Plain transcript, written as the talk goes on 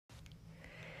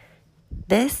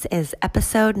This is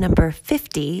episode number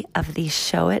 50 of the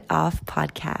Show It Off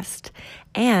podcast,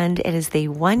 and it is the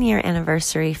 1-year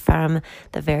anniversary from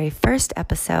the very first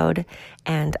episode,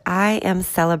 and I am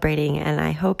celebrating, and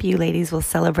I hope you ladies will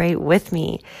celebrate with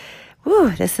me.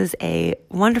 Woo, this is a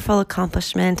wonderful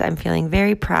accomplishment. I'm feeling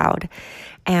very proud,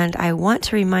 and I want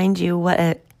to remind you what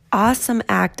an awesome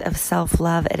act of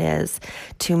self-love it is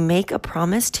to make a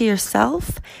promise to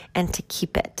yourself and to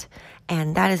keep it.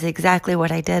 And that is exactly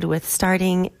what I did with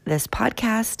starting this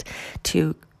podcast,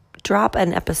 to drop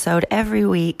an episode every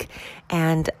week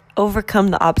and overcome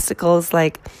the obstacles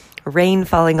like rain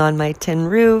falling on my tin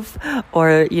roof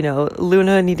or,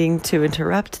 Luna needing to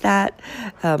interrupt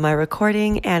my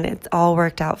recording. And it's all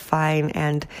worked out fine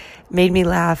and made me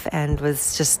laugh and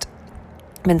was just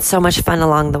been so much fun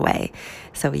along the way.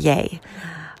 So yay.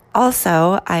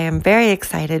 Also, I am very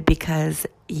excited because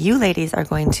you ladies are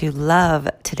going to love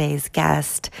today's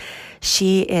guest.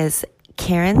 She is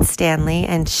Karen Stanley,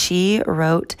 and she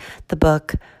wrote the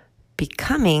book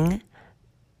Becoming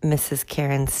Mrs.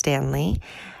 Karen Stanley,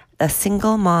 A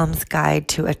Single Mom's Guide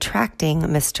to Attracting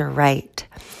Mr. Right.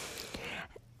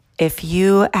 If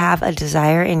you have a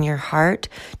desire in your heart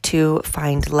to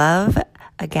find love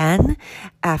again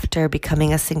after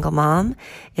becoming a single mom,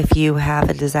 if you have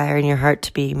a desire in your heart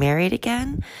to be married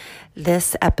again,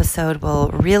 this episode will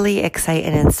really excite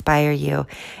and inspire you.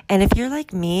 And if you're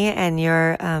like me and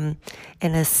you're in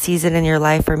a season in your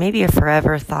life, or maybe a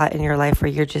forever thought in your life where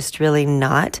you're just really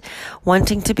not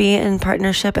wanting to be in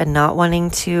partnership and not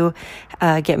wanting to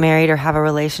get married or have a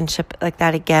relationship like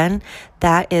that again,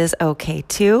 that is okay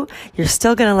too. You're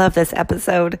still going to love this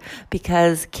episode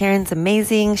because Karen's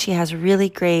amazing. She has really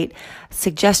great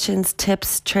suggestions,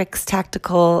 tips, tricks,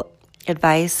 tactical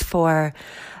advice for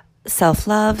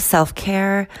self-love,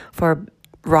 self-care, for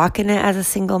rocking it as a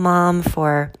single mom,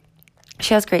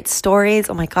 she has great stories.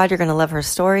 Oh my God, you're going to love her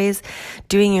stories.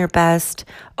 Doing your best,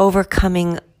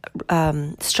 overcoming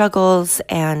struggles,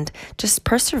 and just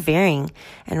persevering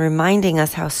and reminding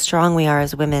us how strong we are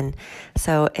as women.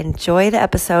 So enjoy the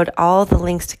episode. All the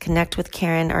links to connect with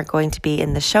Karen are going to be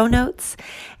in the show notes.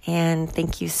 And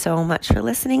thank you so much for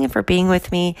listening and for being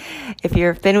with me. If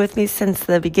you've been with me since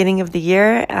the beginning of the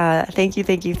year, thank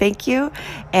you.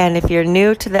 And if you're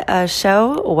new to the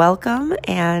show, welcome.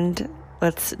 And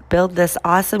let's build this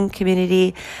awesome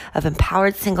community of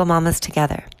empowered single mamas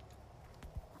together.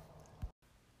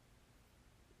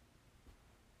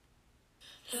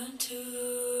 Learn to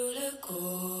let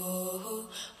go,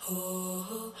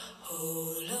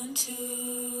 learn to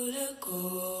let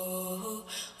go,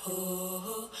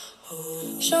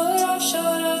 show it off,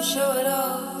 show it off, show it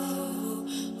off,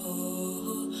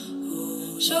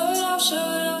 show it off, show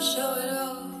it off, show it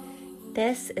off.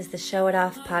 This is the Show It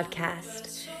Off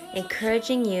podcast,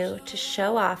 encouraging you to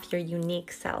show off your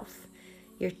unique self,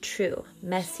 your true,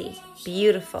 messy,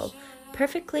 beautiful,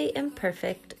 perfectly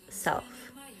imperfect self.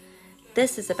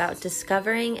 This is about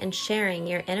discovering and sharing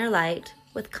your inner light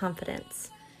with confidence.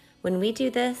 When we do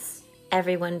this,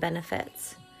 everyone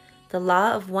benefits. The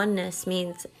law of oneness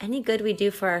means any good we do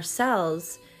for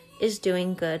ourselves is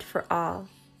doing good for all.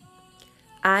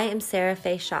 I am Sarah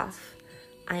Faye Schaff.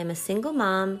 I am a single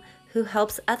mom who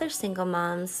helps other single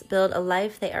moms build a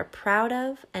life they are proud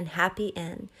of and happy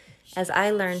in, as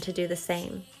I learn to do the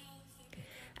same.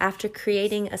 After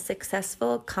creating a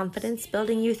successful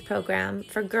confidence-building youth program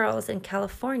for girls in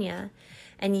California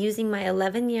and using my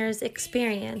 11 years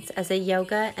experience as a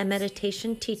yoga and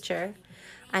meditation teacher,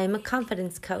 I am a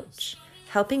confidence coach,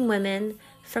 helping women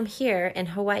from here in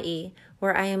Hawaii,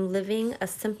 where I am living a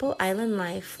simple island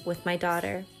life with my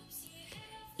daughter.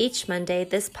 Each Monday,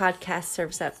 this podcast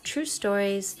serves up true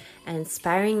stories and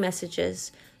inspiring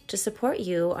messages to support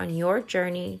you on your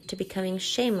journey to becoming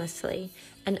shamelessly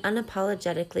and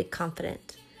unapologetically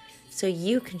confident, so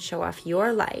you can show off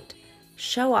your light,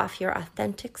 show off your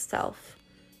authentic self,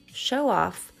 show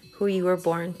off who you were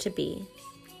born to be.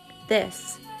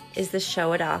 This is the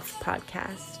Show It Off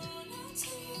podcast.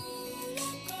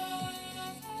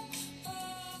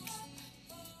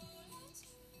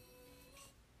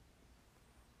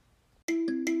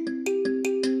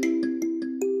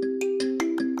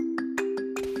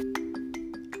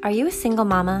 Are you a single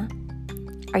mama?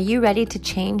 Are you ready to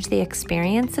change the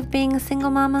experience of being a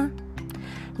single mama?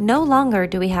 No longer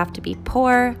do we have to be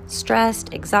poor,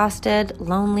 stressed, exhausted,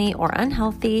 lonely, or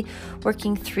unhealthy,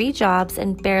 working 3 jobs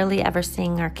and barely ever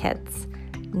seeing our kids.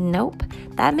 Nope,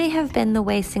 that may have been the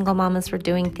way single mamas were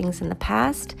doing things in the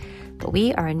past, but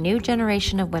we are a new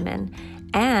generation of women,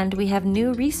 and we have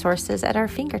new resources at our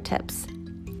fingertips.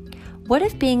 What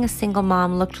if being a single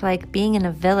mom looked like being in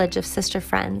a village of sister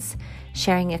friends,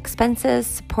 sharing expenses,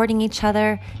 supporting each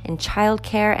other in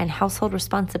childcare and household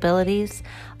responsibilities,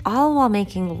 all while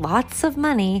making lots of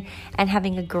money and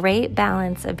having a great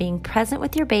balance of being present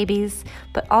with your babies,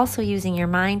 but also using your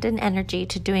mind and energy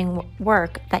to doing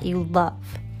work that you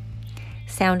love?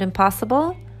 Sound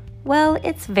impossible? Well,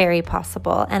 it's very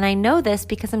possible, and I know this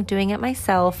because I'm doing it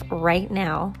myself right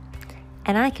now,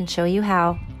 and I can show you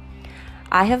how.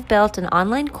 I have built an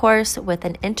online course with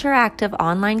an interactive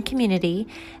online community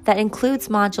that includes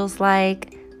modules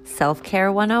like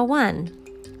Self-Care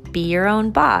 101, Be Your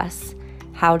Own Boss,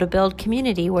 How to Build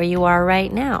Community Where You Are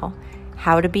Right Now,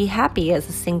 How to Be Happy as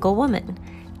a Single Woman,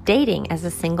 Dating as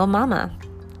a Single Mama,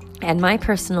 and my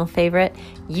personal favorite,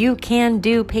 You Can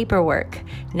Do Paperwork,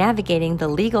 navigating the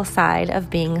legal side of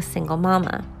being a single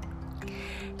mama.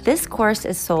 This course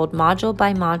is sold module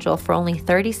by module for only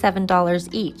 $37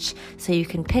 each, so you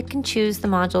can pick and choose the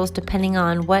modules depending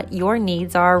on what your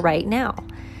needs are right now.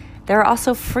 There are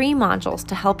also free modules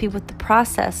to help you with the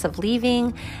process of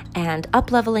leaving and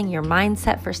up-leveling your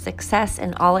mindset for success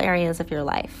in all areas of your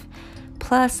life,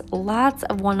 plus lots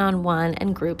of one-on-one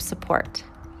and group support.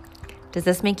 Does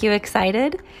this make you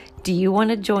excited? Do you want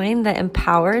to join the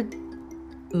empowered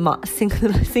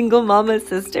single mama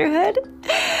sisterhood?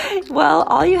 Well,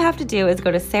 all you have to do is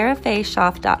go to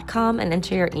sarahfayshoff.com and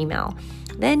enter your email.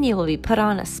 Then you will be put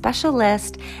on a special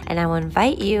list, and I will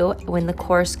invite you when the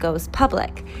course goes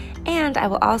public. And I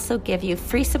will also give you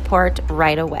free support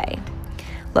right away.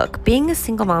 Look, being a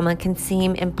single mama can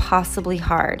seem impossibly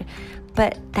hard,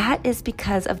 but that is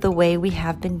because of the way we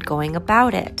have been going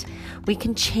about it. We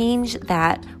can change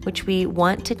that which we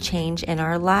want to change in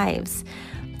our lives.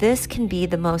 This can be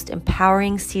the most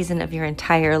empowering season of your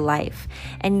entire life,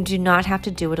 and you do not have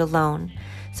to do it alone.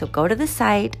 So go to the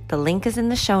site, the link is in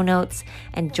the show notes,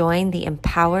 and join the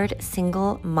Empowered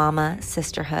Single Mama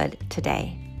Sisterhood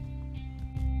today.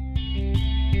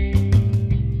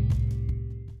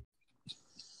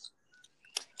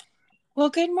 Well,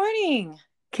 good morning.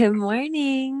 Good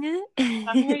morning.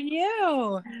 How are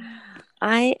you?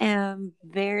 I am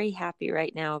very happy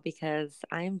right now because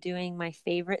I'm doing my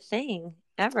favorite thing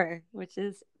ever, which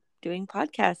is doing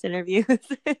podcast interviews.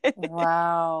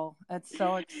 Wow, that's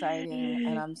so exciting.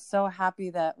 And I'm so happy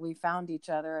that we found each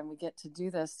other and we get to do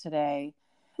this today.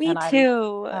 Me And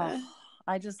too.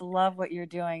 I just love what you're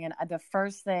doing. And the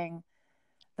first thing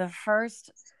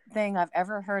I've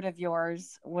ever heard of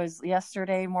yours was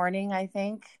yesterday morning, I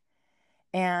think.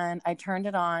 And I turned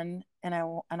it on, and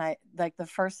I like the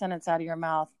first sentence out of your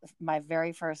mouth, my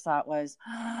very first thought was,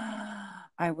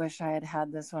 I wish I had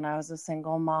had this when I was a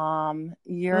single mom.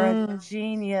 You're a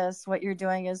genius. What you're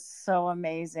doing is so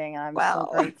amazing. And I'm so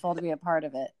grateful to be a part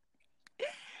of it.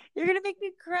 You're going to make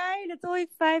me cry, and it's only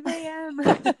 5 a.m.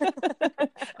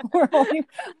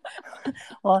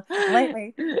 Well,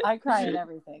 lately I cry at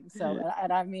everything. So,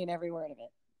 and I mean every word of it.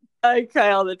 I cry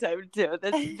all the time too.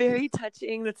 That's very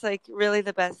touching. That's like really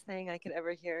the best thing I could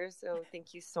ever hear. So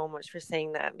thank you so much for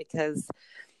saying that, because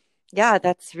yeah,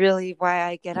 that's really why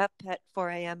I get up at 4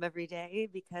 a.m. every day,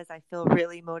 because I feel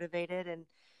really motivated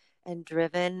and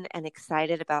driven and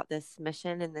excited about this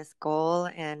mission and this goal.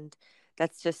 And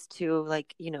that's just to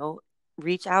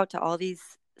reach out to all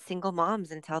these single moms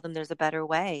and tell them there's a better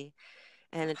way.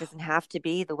 And it doesn't have to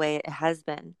be the way it has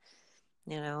been.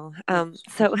 So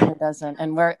it doesn't,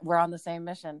 and we're on the same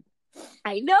mission.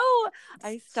 I know.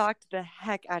 I stalked the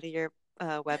heck out of your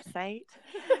website,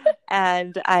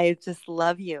 and I just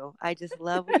love you. I just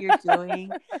love what you're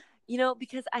doing.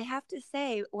 Because I have to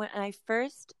say, when I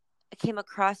first came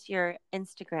across your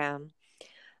Instagram,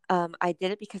 I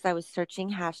did it because I was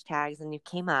searching hashtags and you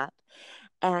came up,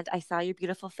 and I saw your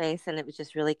beautiful face, and it was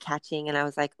just really catching, and I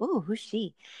was like, "Ooh, who's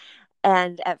she?"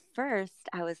 And at first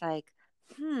I was like,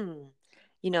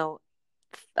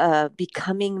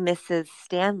 becoming Mrs.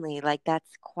 Stanley, like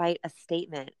that's quite a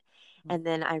statement. And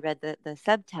then I read the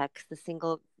subtext, The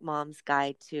Single Mom's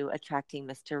Guide to Attracting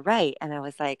Mr. Right. And I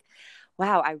was like,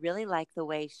 wow, I really like the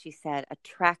way she said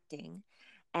attracting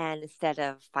and instead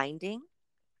of finding.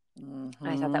 Mm-hmm.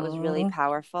 I thought that was really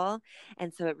powerful.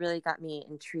 And so it really got me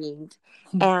intrigued.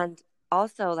 And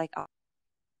also, like, I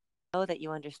know that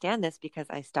you understand this because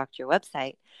I stalked your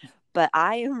website, but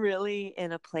I am really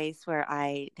in a place where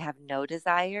I have no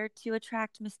desire to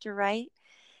attract Mr. Right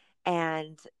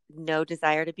and no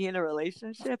desire to be in a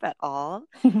relationship at all.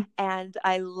 And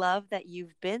I love that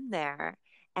you've been there.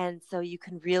 And so you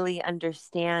can really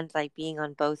understand, like, being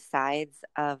on both sides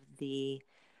of the,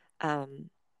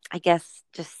 I guess,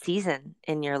 just season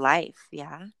in your life.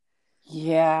 Yeah.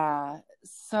 Yeah.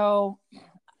 So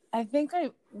I think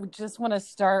I would just want to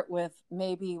start with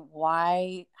maybe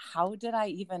how did I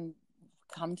even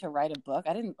come to write a book?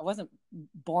 I wasn't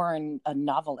born a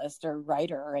novelist or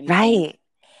writer or anything. Right.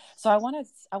 So I want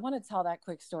to tell that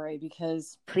quick story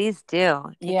because Please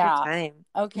do. Take your time.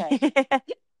 Okay.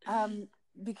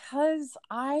 Because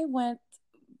I went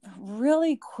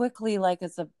really quickly, like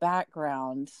as a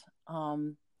background,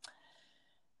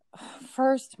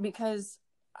 first, because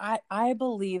I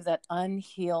believe that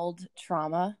unhealed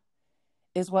trauma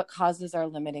is what causes our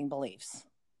limiting beliefs.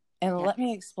 And Yes. let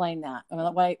me explain that. I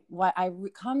mean, why I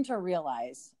come to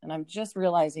realize, and I'm just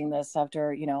realizing this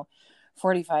after,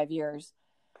 45 years,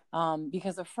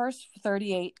 because the first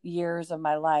 38 years of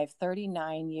my life,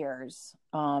 39 years,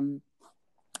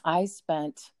 I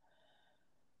spent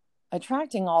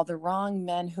attracting all the wrong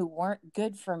men who weren't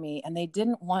good for me, and they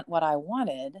didn't want what I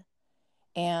wanted.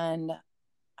 And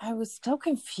I was so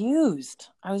confused.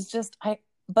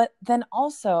 But then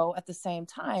also at the same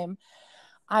time,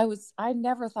 I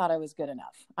never thought I was good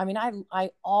enough. I mean, I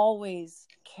always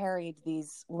carried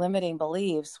these limiting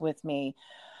beliefs with me.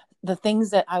 The things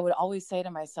that I would always say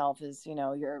to myself is,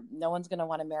 no one's going to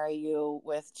want to marry you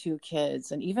with 2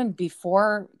 kids. And even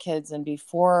before kids and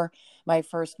before my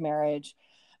first marriage,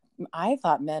 I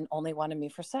thought men only wanted me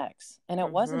for sex. And it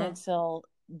wasn't until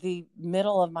the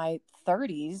middle of my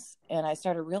 30s and I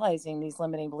started realizing these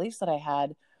limiting beliefs that I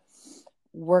had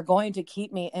were going to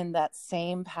keep me in that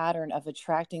same pattern of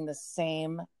attracting the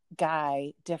same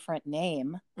guy, different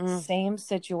name, same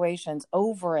situations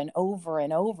over and over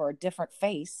and over, different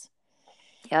face.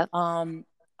 Yep.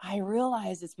 I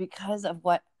realized it's because of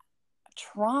what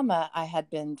trauma I had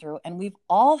been through, and we've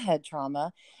all had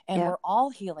trauma, and we're all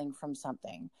healing from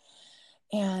something.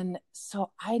 And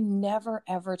so I never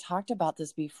ever talked about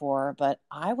this before, but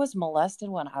I was molested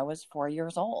when I was 4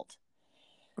 years old.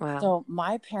 Wow. So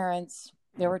my parents,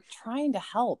 they were trying to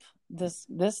help. This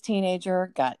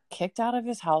teenager got kicked out of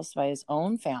his house by his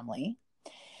own family.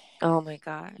 Oh my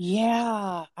gosh.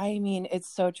 Yeah. I mean, it's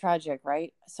so tragic,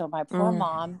 right? So my poor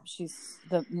mom, she's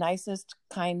the nicest,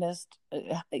 kindest,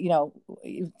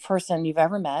 person you've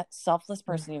ever met, selfless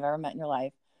person you've ever met in your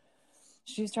life.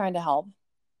 She's trying to help.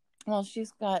 Well,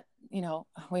 she's got,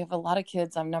 we have a lot of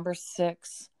kids. I'm number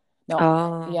 6.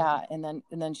 No, yeah. And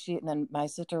then my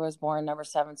sister was born number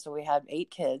 7. So we had 8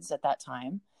 kids at that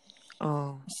time.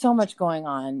 Oh, so much going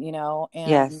on, and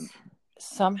yes.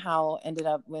 somehow ended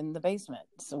up in the basement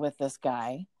with this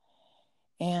guy.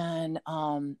 And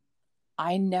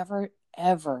I never,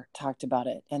 ever talked about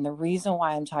it. And the reason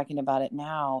why I'm talking about it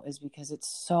now is because it's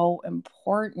so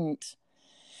important.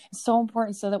 It's so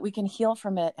important so that we can heal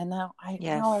from it. And now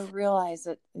I realize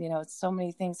that, so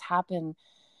many things happen,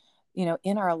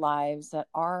 in our lives that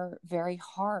are very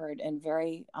hard and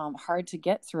very hard to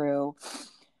get through.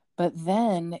 But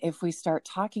then if we start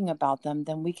talking about them,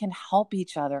 then we can help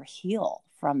each other heal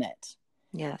from it.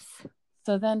 Yes.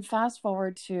 So then fast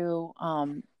forward to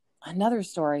another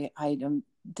story I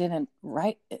didn't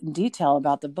write in detail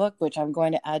about the book, which I'm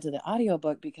going to add to the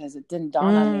audiobook because it didn't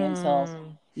dawn on me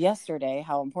until yesterday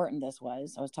how important this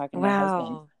was. I was talking to my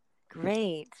husband.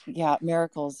 Great. Yeah,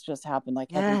 miracles just happen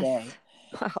like every day.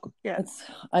 Wow. Yes.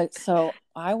 I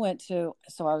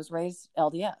was raised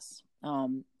LDS.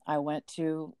 I went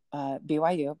to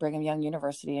BYU, Brigham Young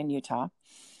University in Utah.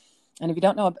 And if you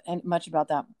don't know much about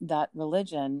that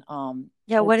religion,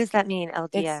 what does that mean,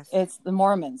 LDS? It's the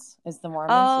Mormons. It's the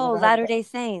Mormons. Oh, Latter-day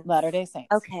Saints. Latter-day Saints.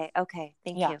 Okay.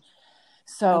 Thank you.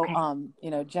 So,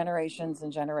 generations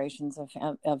and generations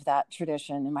of that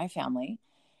tradition in my family,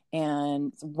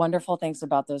 and wonderful things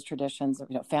about those traditions.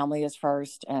 Family is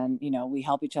first, and we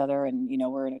help each other, and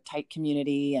we're in a tight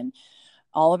community, and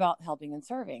all about helping and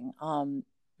serving.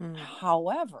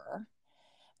 However,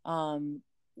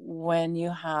 when you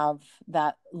have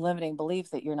that limiting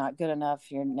belief that you're not good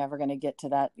enough, you're never going to get to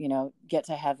that, get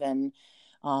to heaven.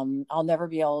 I'll never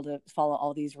be able to follow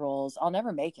all these rules. I'll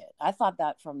never make it. I thought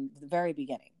that from the very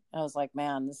beginning. I was like,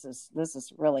 man, this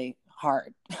is really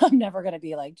hard. I'm never going to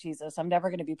be like Jesus. I'm never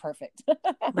going to be perfect.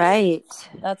 Right.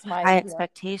 That's my high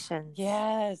expectations.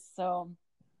 Yes. So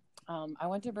I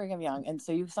went to Brigham Young, and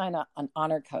so you sign up an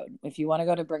honor code. If you want to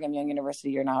go to Brigham Young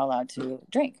University, you're not allowed to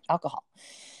drink alcohol.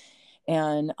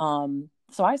 And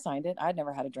so I signed it. I'd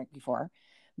never had a drink before,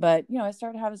 but I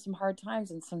started having some hard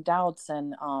times and some doubts,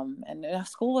 and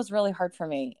school was really hard for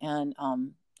me. And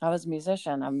I was a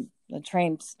musician. I'm a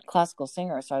trained classical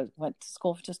singer, so I went to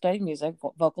school to study music,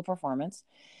 vocal performance.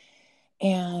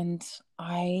 And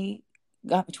I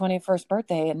got my 21st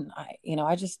birthday, and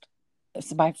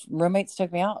so my roommates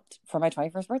took me out for my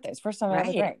 21st birthday. It's the first time I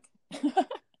ever drank.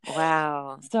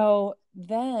 Wow. So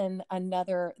then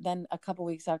a couple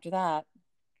weeks after that,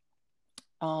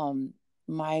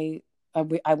 my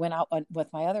I went out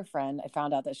with my other friend. I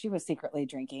found out that she was secretly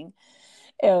drinking,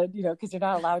 and because you're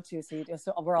not allowed to,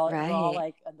 so we're all Right.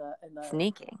 like in the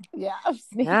Sneaking. yeah,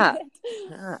 sneaking Yeah. it.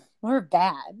 Yeah. We're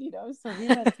bad, so we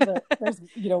went to there's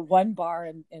one bar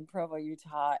in Provo,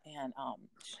 Utah, and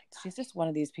she's just one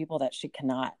of these people that she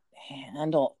cannot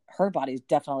handle. Her body's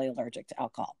definitely allergic to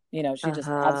alcohol. She just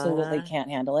absolutely can't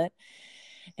handle it.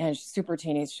 And she's super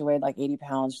teeny. She weighed like 80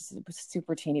 pounds. She's a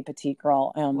super teeny petite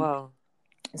girl. Whoa.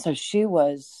 So she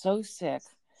was so sick,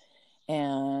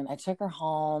 and I took her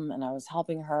home and I was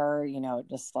helping her,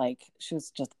 just like she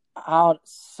was just out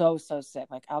so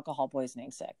sick, like alcohol poisoning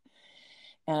sick.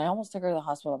 And I almost took her to the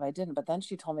hospital if I didn't. But then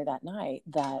she told me that night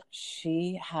that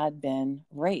she had been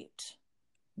raped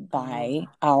by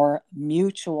our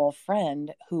mutual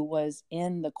friend who was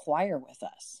in the choir with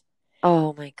us.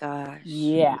 Oh my gosh.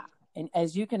 Yeah. And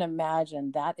as you can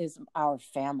imagine, that is our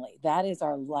family. That is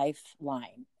our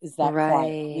lifeline, is that choir.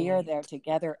 We are there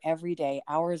together every day,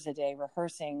 hours a day,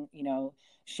 rehearsing,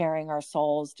 sharing our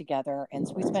souls together. And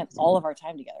so we spent all of our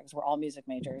time together because we're all music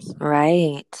majors.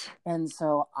 Right. And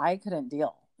so I couldn't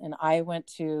deal. And I went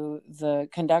to the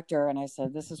conductor and I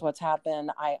said, this is what's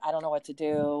happened. I don't know what to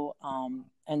do.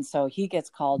 And so he gets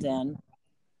called in,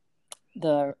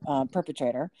 the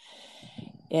perpetrator.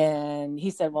 And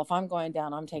he said, well, if I'm going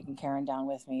down, I'm taking Karen down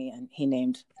with me. And he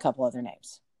named a couple other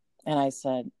names. And I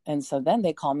said, and so then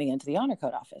they called me into the honor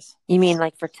code office. You mean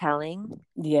like for telling?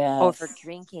 Yeah. Oh, for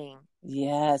drinking.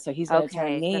 Yeah. So he's going to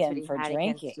turn me in for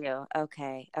drinking. You.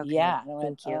 Okay. Yeah. And I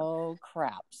went, oh,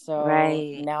 crap. So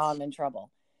now I'm in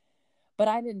trouble. But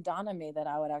I didn't dawn on me that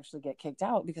I would actually get kicked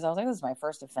out because I was like, this is my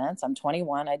first offense. I'm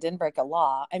 21. I didn't break a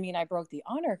law. I mean, I broke the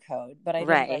honor code, but I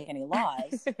didn't break any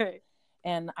laws.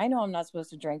 And I know I'm not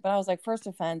supposed to drink, but I was like, first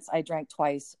offense, I drank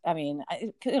twice. I mean,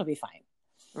 it'll be fine.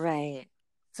 Right.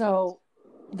 So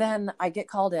then I get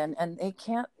called in and they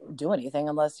can't do anything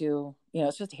unless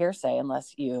it's just hearsay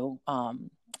unless you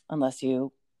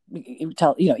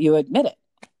tell, you admit it.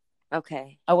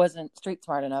 Okay. I wasn't street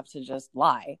smart enough to just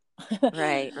lie.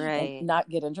 Right. And not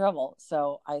get in trouble.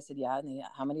 So I said, yeah. And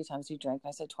how many times do you drink?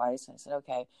 I said twice. And I said,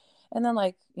 okay. And then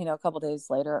a couple of days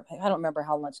later, I don't remember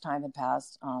how much time had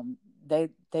passed.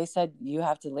 They said, you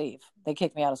have to leave. They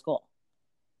kicked me out of school.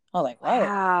 I was like,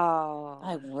 wow.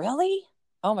 I really?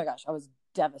 Oh my gosh. I was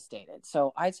devastated.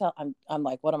 So I'm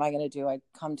like, what am I going to do? I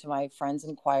come to my friends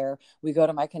in choir. We go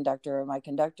to my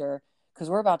conductor, because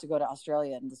we're about to go to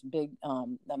Australia in this big,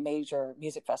 a major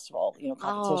music festival,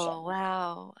 competition. Oh,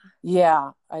 wow.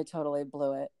 Yeah, I totally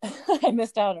blew it. I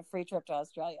missed out on a free trip to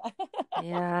Australia.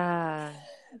 Yeah.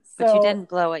 But you didn't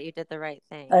blow it. You did the right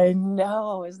thing. I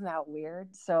know. Isn't that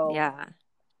weird? So yeah,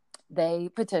 they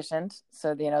petitioned.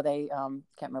 So, they can't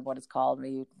remember what it's called, where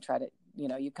you try to,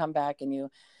 you come back and you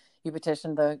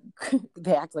petition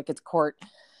they act like it's court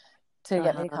to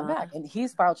get me to come back. And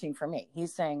he's vouching for me.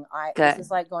 He's saying, this is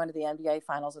like going to the NBA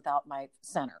finals without my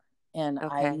center. And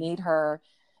I need her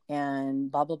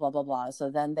and blah, blah, blah, blah, blah. So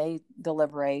then they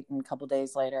deliberate. And a couple of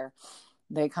days later,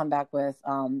 they come back with,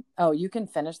 you can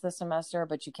finish the semester,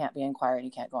 but you can't be in choir and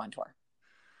you can't go on tour.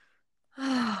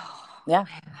 Yeah.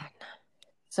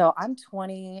 So I'm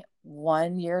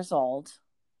 21 years old.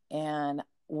 And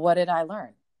what did I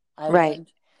learn? I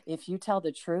learned if you tell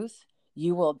the truth,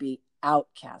 you will be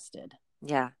outcasted.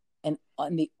 Yeah. And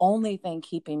the only thing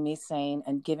keeping me sane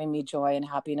and giving me joy and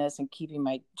happiness and keeping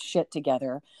my shit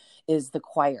together is the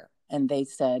choir. And they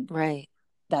said,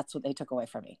 that's what they took away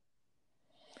from me.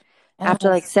 And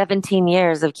after 17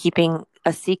 years of keeping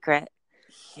a secret.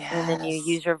 Yes. And then you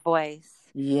use your voice.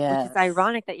 Yes. Which is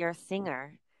ironic that you're a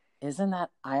singer. Isn't that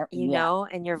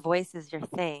and your voice is your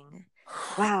thing.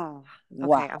 Wow.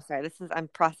 Okay, I'm sorry. I'm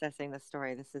processing the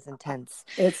story. This is intense.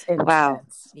 It's intense. Wow.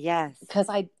 Yes. Because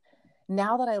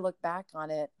now that I look back on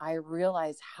it, I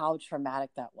realize how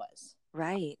traumatic that was.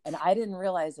 Right. And I didn't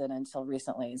realize it until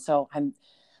recently. So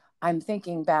I'm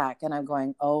thinking back and I'm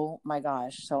going, oh my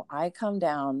gosh. So I come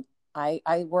down,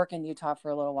 I work in Utah for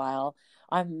a little while.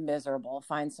 I'm miserable,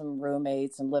 find some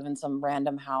roommates and live in some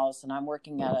random house. And I'm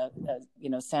working at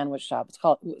a sandwich shop.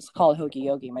 It's called Hoagie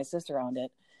Yogi. My sister owned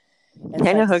it. And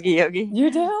I know Hoagie Yogi. You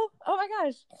do? Oh my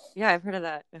gosh. Yeah, I've heard of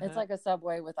that. It's like a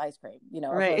Subway with ice cream,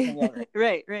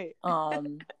 right. right.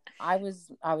 I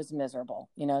was miserable,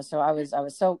 so I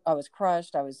was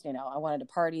crushed. I was, I wanted to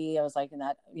party. I was like in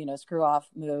that, screw off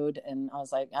mood. And I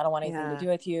was like, I don't want anything to do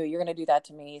with you. You're going to do that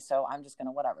to me. So I'm just going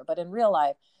to whatever. But in real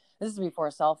life, this is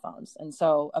before cell phones. And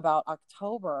so about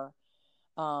October,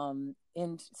 so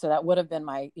that would have been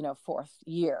my, 4th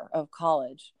year of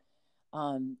college.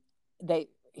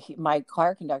 my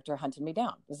choir conductor hunted me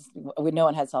down. No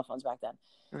one had cell phones back then.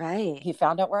 Right. He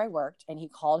found out where I worked, and he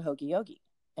called Hoagie Yogi,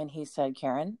 and he said,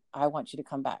 Karen, I want you to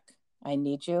come back. I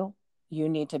need you. You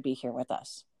need to be here with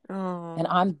us. Oh. And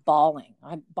I'm bawling.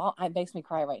 It makes me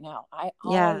cry right now.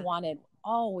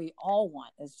 All we all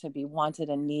want is to be wanted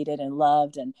and needed and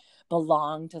loved and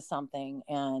belong to something.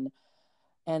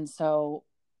 And so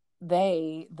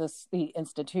the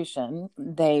institution,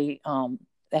 they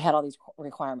had all these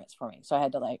requirements for me. So I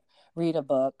had to like read a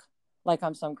book like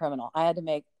I'm some criminal. I had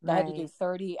to do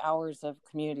 30 hours of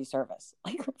community service.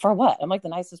 Like, for what? I'm like the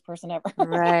nicest person ever.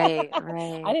 Right.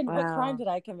 What crime did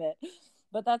I commit?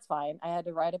 But that's fine. I had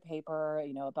to write a paper,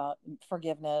 about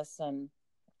forgiveness and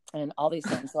all these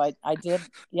things. So I did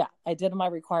my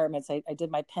requirements. I did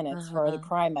my penance for the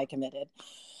crime I committed.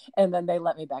 And then they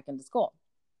let me back into school.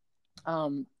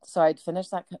 So I'd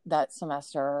finished that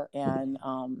semester, and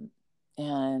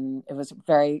it was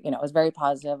very, it was very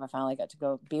positive. I finally got to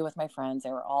go be with my friends.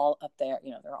 They were all up there,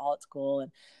 they're all at school, and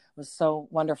it was so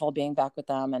wonderful being back with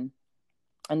them.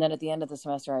 And then at the end of the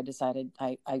semester, I decided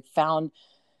I found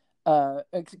an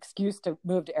excuse to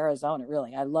move to Arizona.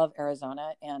 Really, I love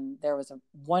Arizona, and there was a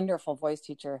wonderful voice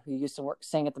teacher who used to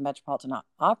sing at the Metropolitan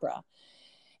Opera.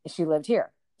 She lived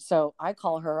here. So I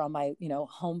call her on my,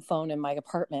 home phone in my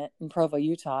apartment in Provo,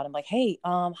 Utah. And I'm like, hey,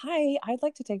 hi, I'd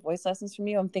like to take voice lessons from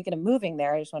you. I'm thinking of moving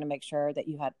there. I just want to make sure that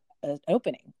you had an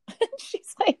opening.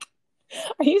 She's like,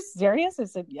 are you serious? I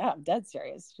said, yeah, I'm dead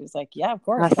serious. She's like, yeah, of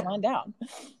course. Come on down.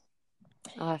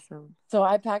 Awesome. So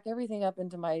I packed everything up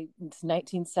into my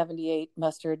 1978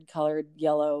 mustard colored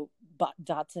yellow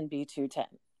Datsun B210.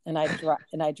 And I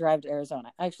drive to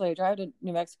Arizona. Actually, I drive to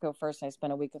New Mexico first. And I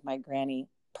spent a week with my granny,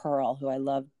 Pearl, who I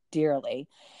love dearly.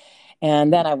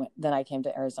 And then I came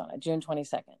to Arizona, June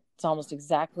 22nd. It's almost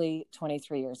exactly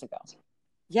 23 years ago.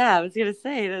 Yeah, I was going to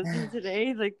say, isn't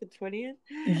today like the 20th?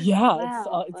 Yeah,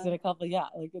 wow. It's in a couple, I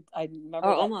remember that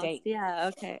almost date. Yeah,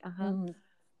 okay. Mm-hmm.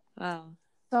 Wow.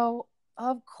 So,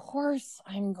 of course,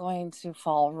 I'm going to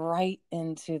fall right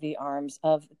into the arms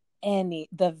of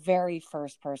the very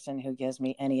first person who gives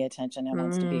me any attention and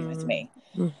wants to be with me.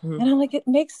 Mm-hmm. And I'm like, it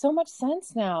makes so much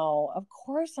sense now. Of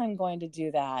course I'm going to do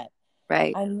that.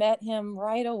 Right. I met him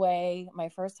right away, my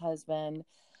first husband.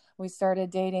 We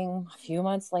started dating a few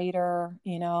months later,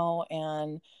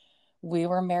 and we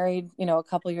were married, a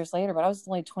couple of years later, but I was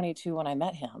only 22 when I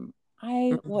met him.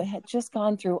 I had just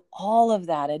gone through all of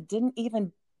that. It didn't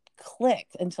even click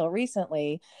until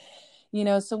recently.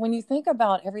 So when you think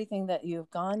about everything that you've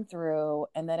gone through,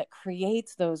 and then it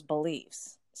creates those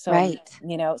beliefs. So, right.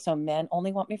 So men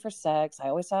only want me for sex. I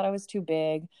always thought I was too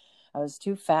big. I was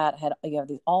too fat. Had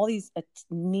all these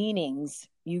meanings.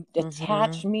 You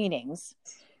attach meanings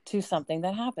to something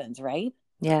that happens, right?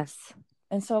 Yes.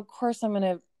 And so, of course, I'm going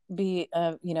to be,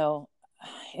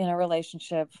 in a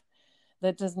relationship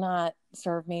that does not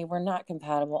serve me. We're not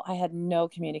compatible. I had no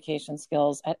communication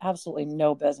skills. I had absolutely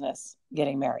no business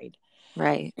getting married.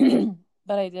 Right.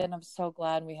 But I did. And I'm so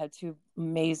glad. We had two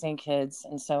amazing kids.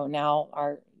 And so now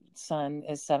our son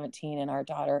is 17 and our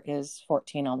daughter is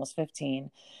 14, almost 15.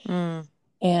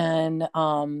 And,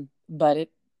 but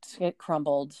it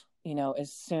crumbled,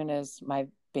 as soon as my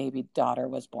baby daughter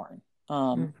was born.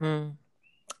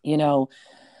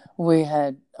 We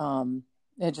had,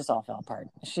 it just all fell apart.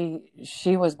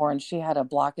 She was born, she had a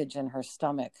blockage in her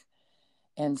stomach.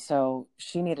 And so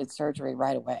she needed surgery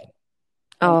right away.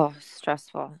 Oh,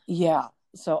 stressful. Yeah.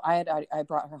 So I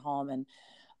brought her home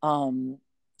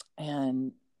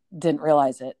and didn't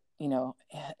realize it,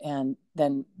 and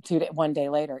then one day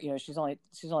later, she's only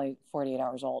 48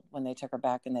 hours old when they took her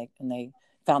back and they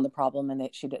found the problem and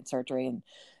she did surgery. And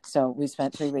so we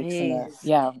spent 3 weeks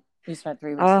we spent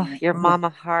 3 weeks. Oh, your mama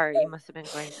heart. You must have been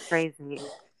going crazy.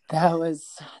 That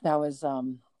was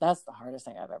that's the hardest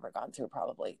thing I've ever gone through,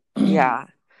 probably. Yeah.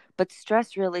 But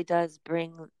stress really does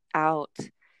bring out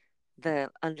the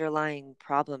underlying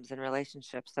problems in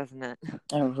relationships, doesn't it?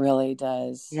 It really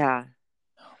does. Yeah.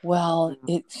 Well,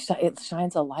 it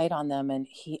shines a light on them, and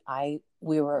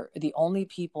we were the only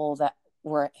people that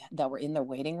were in the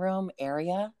waiting room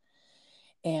area.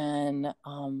 And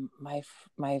my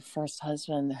first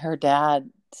husband, her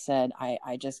dad said,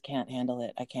 I just can't handle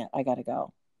it. I gotta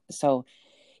go. So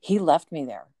he left me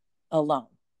there alone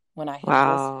when I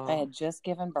had just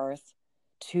given birth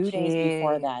 2 days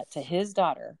before that to his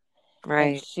daughter.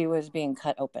 Right. And she was being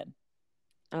cut open.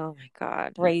 Oh my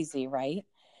God. Crazy, right?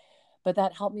 But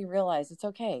that helped me realize it's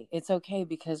okay. It's okay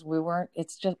because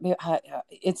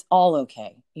it's all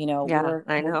okay. Yeah,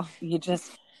 I know. You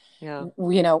just, yeah.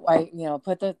 I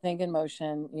put the thing in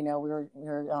motion. We were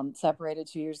separated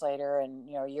 2 years later, and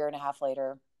a year and a half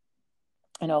later,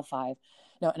 in '05.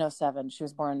 No, in '07. She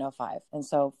was born in '05. And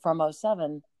so from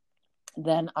 '07,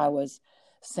 then I was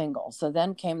single. So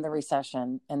then came the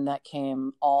recession, and that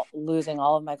came losing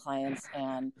all of my clients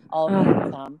and all of my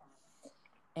income.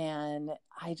 And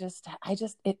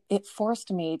it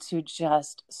forced me to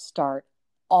just start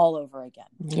all over again.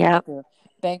 Yep.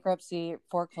 Bankruptcy,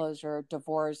 foreclosure,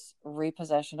 divorce,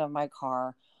 repossession of my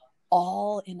car,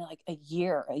 all in like a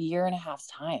year and a half's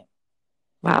time.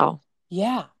 Wow.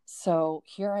 Yeah. So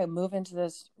here I move into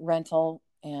this rental,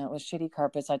 and with shitty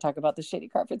carpets. I talk about the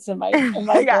shitty carpets in my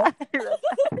Yeah.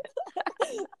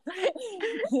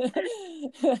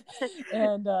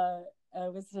 And I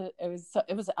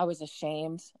was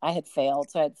ashamed. I had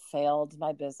failed. So I had failed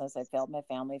my business. I failed my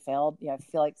family, failed. I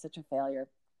feel like such a failure.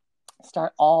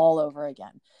 Start all over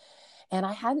again. And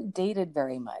I hadn't dated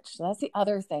very much. So that's the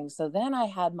other thing. So then I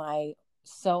had my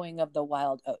sowing of the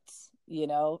wild oats,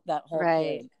 that whole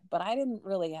period. But I didn't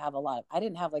really have I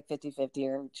didn't have like 50-50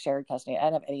 or shared custody. I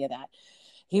didn't have any of that.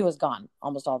 He was gone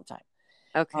almost all the time.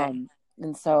 Okay.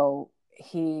 And so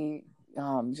he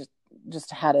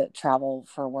just had to travel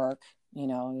for work. He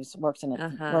works in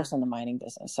the mining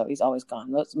business. So he's always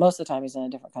gone. Most of the time he's in a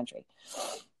different country.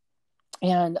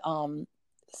 And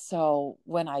so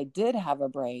when I did have a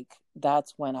break,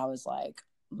 that's when I was like,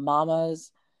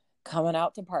 Mama's coming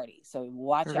out to party. So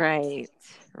watch out. Right.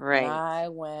 And I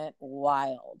went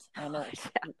wild. And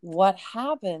what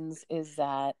happens is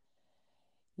that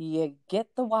you get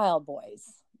the wild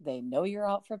boys. They know you're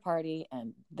out for party,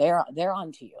 and they're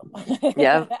on to you.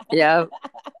 Yep.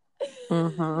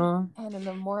 Mm-hmm. And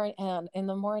in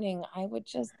the morning, I would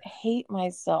just hate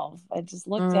myself. I just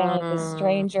look down at this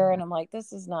stranger, and I'm like,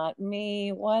 this is not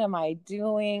me. What am I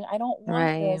doing? I don't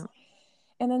want this.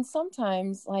 And then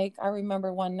sometimes, like, I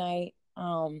remember one night,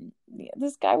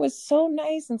 this guy was so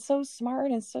nice and so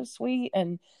smart and so sweet,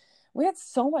 and we had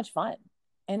so much fun.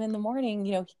 And in the morning,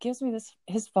 he gives me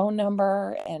his phone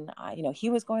number, and he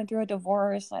was going through a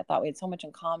divorce. I thought we had so much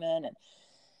in common,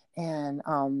 and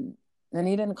then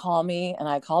he didn't call me, and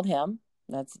I called him.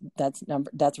 That's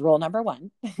rule number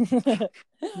one.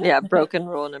 Yeah, broken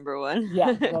rule number one.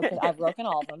 Yeah, I've broken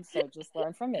all of them, so just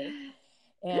learn from me.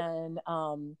 And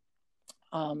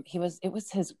it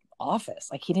was his office.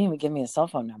 Like, he didn't even give me a cell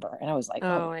phone number. And I was like,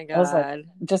 oh my God.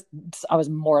 I was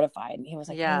mortified. And he was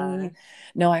like, yeah, hey,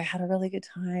 no, I had a really good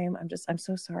time. I'm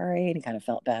so sorry. And he kind of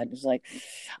felt bad. He was like,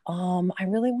 I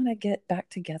really want to get back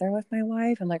together with my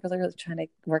wife. I'm like really trying to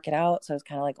work it out. So it's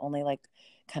kind of like only like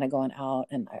kind of going out,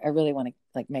 and I really want to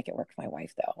like make it work for my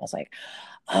wife though. I was like,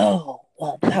 oh,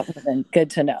 well, that would have been good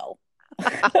to know.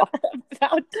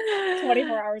 About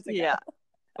 24 hours ago. Yeah.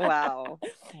 Wow.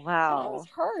 I was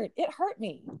hurt. It hurt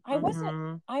me.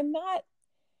 I'm not,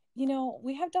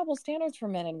 we have double standards for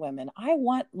men and women. I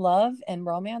want love and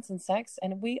romance and sex,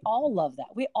 and we all love that.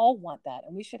 We all want that,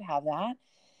 and we should have that.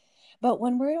 But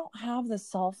when we don't have the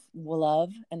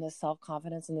self-love and the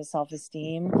self-confidence and the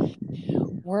self-esteem,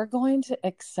 we're going to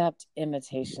accept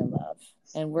imitation love,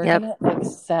 and we're going to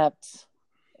accept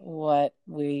what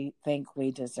we think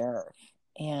we deserve.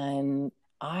 And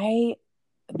I'm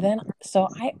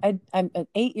at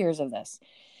 8 years of this,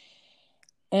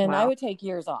 and I would take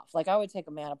years off. Like, I would take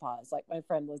a menopause, like my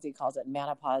friend Lizzie calls it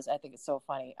menopause. I think it's so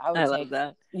funny. I love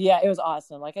that. Yeah, it was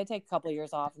awesome. Like, I take a couple of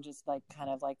years off and just like kind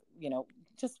of like,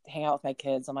 just hang out with my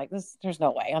kids. I'm like, there's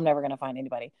no way I'm never going to find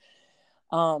anybody.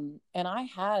 And I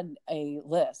had a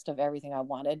list of everything I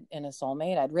wanted in a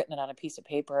soulmate. I'd written it on a piece of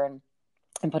paper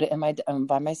and put it in my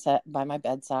by my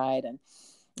bedside, and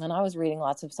I was reading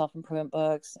lots of self-improvement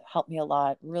books. Helped me a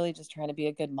lot. Really just trying to be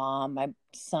a good mom. My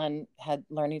son had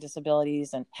learning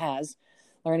disabilities and has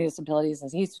learning disabilities,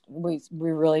 and we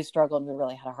really struggled. We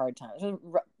really had a hard time. It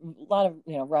was a lot of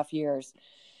rough years,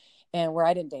 and where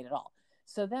I didn't date at all.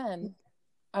 So then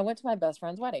I went to my best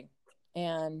friend's wedding,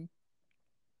 and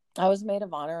I was maid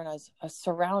of honor, and I was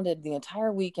surrounded the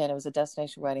entire weekend. It was a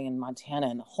destination wedding in Montana,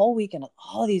 and the whole weekend,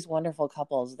 all these wonderful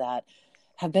couples that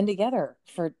have been together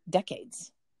for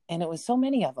decades. And it was so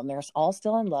many of them. They're all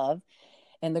still in love.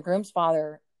 And the groom's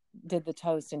father did the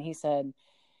toast, and he said,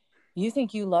 you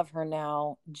think you love her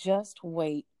now? Just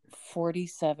wait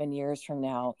 47 years from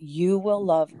now. You will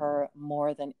love her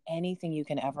more than anything you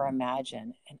can ever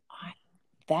imagine. And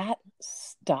that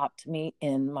stopped me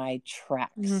in my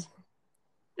tracks. Mm-hmm.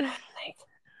 Like,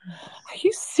 are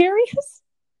you serious?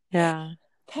 Yeah.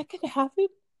 That could happen?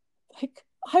 Like,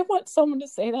 I want someone to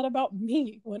say that about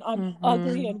me when I'm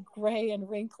ugly and gray and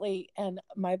wrinkly and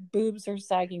my boobs are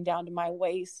sagging down to my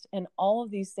waist and all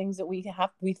of these things that we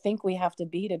think we have to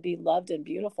be loved and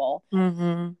beautiful.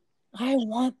 Mm-hmm. I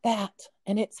want that,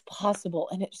 and it's possible.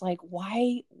 And it's like,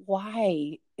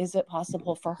 why is it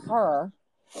possible for her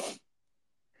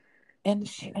And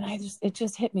it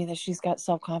just hit me that she's got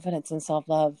self-confidence and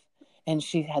self-love, and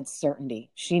she had certainty.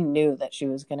 She knew that she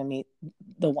was going to meet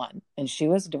the one, and she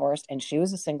was divorced, and she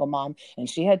was a single mom, and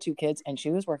she had 2 kids, and she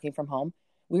was working from home.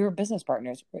 We were business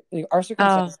partners. Our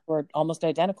circumstances were almost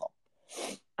identical.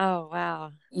 Oh,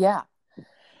 wow. Yeah.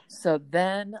 So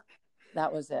then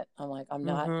that was it. I'm like, I'm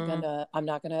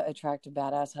not gonna attract a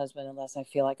badass husband unless I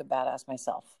feel like a badass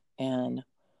myself. And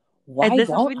why And this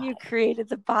don't is when you created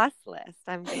the boss list,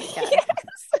 I'm gonna guess.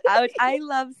 I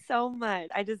love so much.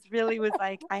 I just really was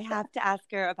like, I have to ask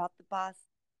her about the boss.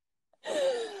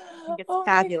 I think it's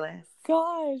fabulous.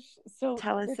 Gosh. So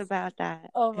tell us about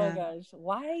that. Oh my gosh.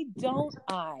 Why don't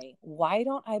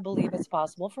I believe it's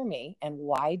possible for me? And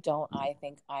why don't I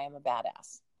think I am a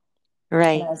badass?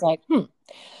 Right. And I was like,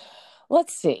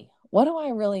 let's see. What do I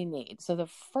really need? So the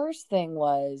first thing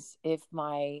was, if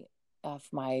my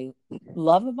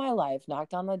love of my life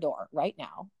knocked on the door right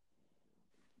now,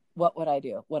 what would I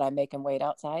do? Would I make him wait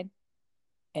outside?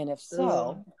 And if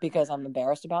so, because I'm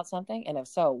embarrassed about something, and if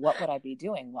so, what would I be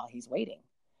doing while he's waiting?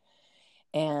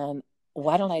 And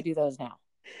why don't I do those now?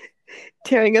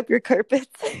 Tearing up your carpets.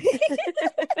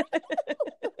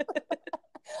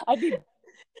 I'd be.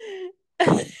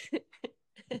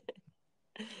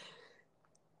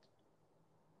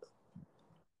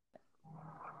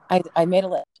 I made a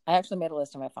list. I actually made a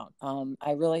list on my phone.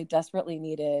 I really desperately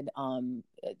needed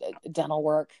dental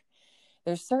work.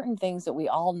 There's certain things that we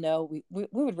all know we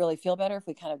would really feel better if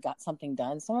we kind of got something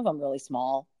done. Some of them really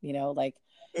small, like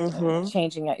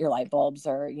changing out your light bulbs,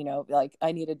 or like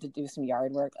I needed to do some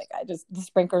yard work. Like the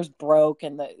sprinklers broke,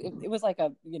 and it was like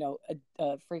a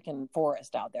freaking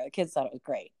forest out there. The kids thought it was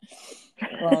great,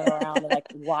 running around like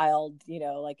wild,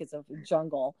 like it's a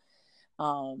jungle.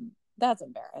 That's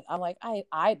embarrassing. I'm like, I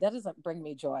that doesn't bring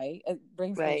me joy. It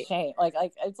brings me shame. Like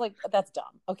it's like, that's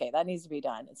dumb. Okay, that needs to be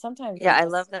done. And sometimes, I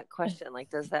love that question.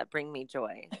 Like, does that bring me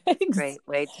joy? Great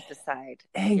way to decide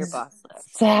your boss list.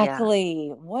 Exactly.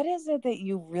 Yeah. What is it that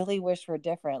you really wish were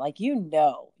different? Like, you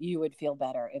would feel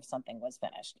better if something was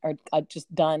finished or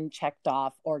just done, checked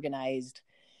off, organized.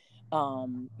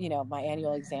 My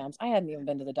annual exams. I hadn't even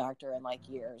been to the doctor in like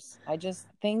years.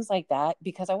 Things like that,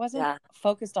 because I wasn't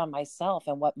focused on myself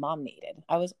and what mom needed.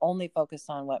 I was only focused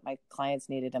on what my clients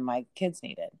needed and my kids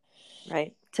needed.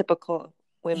 Right. Typical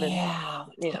women. Yeah.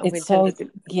 It's so,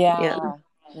 yeah.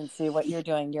 And see what you're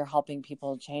doing. You're helping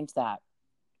people change that.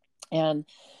 And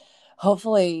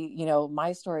hopefully,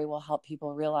 my story will help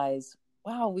people realize,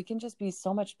 wow, we can just be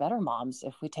so much better moms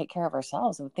if we take care of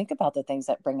ourselves and think about the things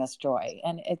that bring us joy.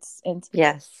 And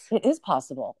yes, it is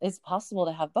possible. It's possible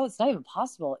to have both. It's not even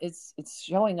possible. It's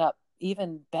showing up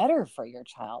even better for your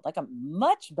child, like a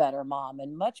much better mom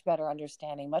and much better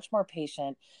understanding, much more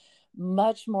patient,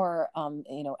 much more,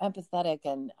 empathetic,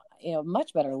 and,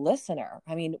 much better listener.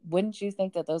 I mean, wouldn't you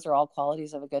think that those are all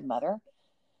qualities of a good mother?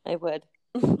 I would.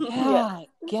 Yeah.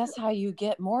 Guess how you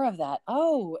get more of that?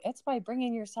 Oh, it's by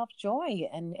bringing yourself joy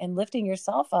and lifting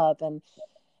yourself up and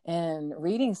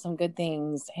reading some good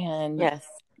things. And yes,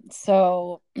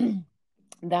 so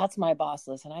that's my boss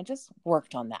list. And I just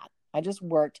worked on that. I just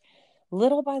worked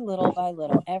little by little by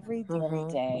little every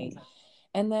day.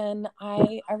 And then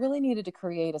I really needed to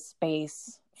create a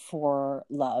space for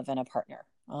love and a partner.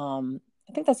 I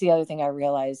think that's the other thing I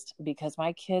realized, because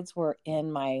my kids were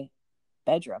in my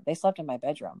bedroom. They slept in my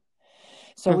bedroom.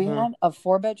 So we had a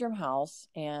 4-bedroom house,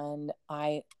 and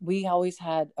we always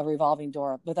had a revolving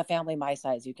door. With a family my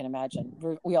size, you can imagine,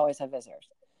 we always had visitors.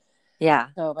 Yeah.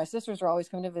 So my sisters were always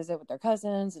coming to visit with their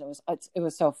cousins, and it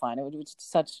was so fun.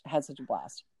 Had such a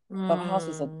blast. But my house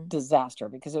was a disaster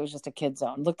because it was just a kid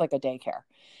zone. It looked like a daycare.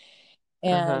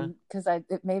 And because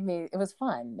it was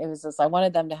fun. It was just, I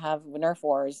wanted them to have Nerf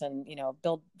wars and,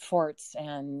 build forts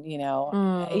and,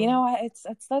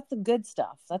 that's the good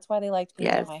stuff. That's why they liked being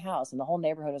at my house. And the whole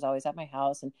neighborhood was always at my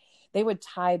house. And they would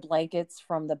tie blankets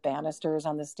from the banisters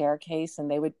on the staircase, and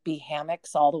they would be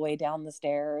hammocks all the way down the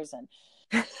stairs. And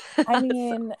I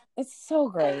mean, it's so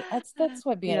great. That's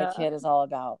what being a kid is all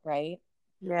about, right?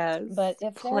 Yes. But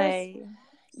if play.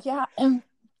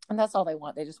 And that's all they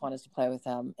want. They just want us to play with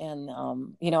them. And,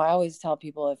 I always tell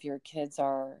people, if your kids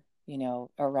are,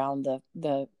 around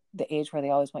the age where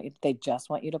they just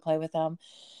want you to play with them,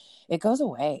 it goes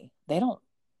away. They don't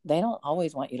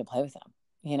always want you to play with them.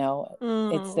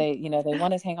 It's they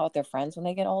want to hang out with their friends when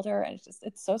they get older. And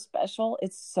it's so special.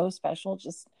 It's so special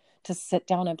just to sit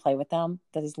down and play with them.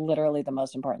 That is literally the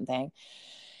most important thing.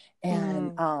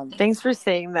 And Thanks for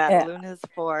saying that. yeah. Luna's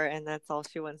 4, and that's all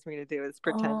she wants me to do is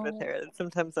pretend with Oh. her. And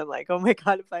sometimes I'm like, oh my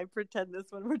God, if I pretend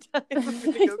this one more time, I'm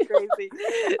going to go crazy.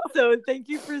 So thank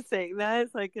you for saying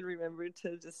that, so I can remember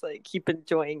to just like keep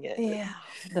enjoying it. Yeah,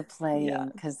 the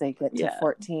playing, because they get to Yeah.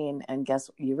 14, and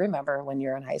you remember when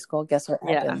you're in high school, guess what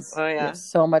Yeah. happens? Oh, yeah. There's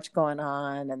so much going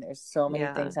on, and there's so many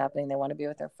Yeah. things happening. They want to be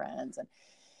with their friends,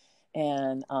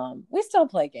 and we still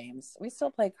play games. We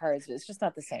still play cards, but it's just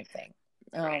not the same thing.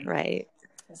 Right.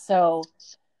 So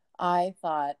I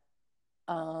thought,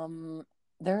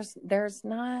 this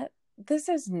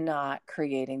is not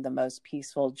creating the most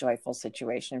peaceful, joyful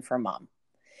situation for mom.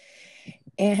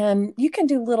 And you can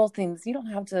do little things. You don't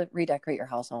have to redecorate your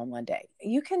house all in one day.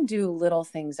 You can do little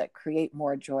things that create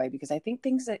more joy, because I think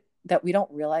things that we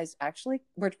don't realize, actually,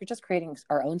 we're just creating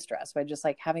our own stress by just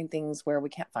like having things where we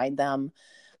can't find them.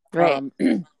 Right.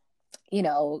 You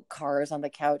know, cars on the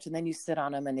couch, and then you sit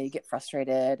on them and then you get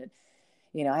frustrated. And,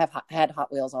 you know, I have had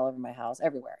Hot Wheels all over my house,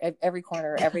 everywhere, every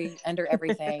corner, under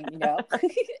everything, you know,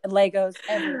 Legos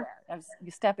everywhere.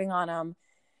 You're stepping on them.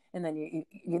 And then you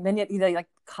like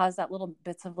cause that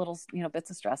bits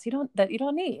of stress you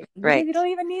don't need. Right. You don't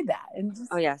even need that. And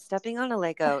oh yeah, stepping on a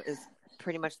Lego is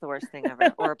pretty much the worst thing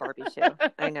ever, or a Barbie shoe.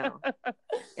 I know,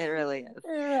 it really is.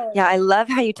 Yeah, I love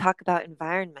how you talk about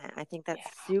environment. I think that's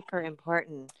super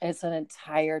important. It's an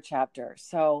entire chapter.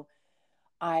 So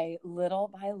little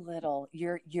by little,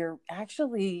 you're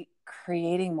actually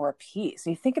creating more peace.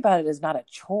 You think about it as not a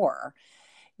chore.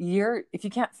 If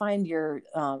you can't find your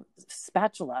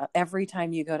spatula every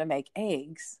time you go to make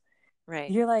eggs, right,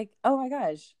 you're like, oh my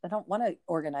gosh, I don't want to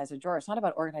organize a drawer. It's not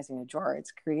about organizing a drawer.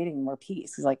 It's creating more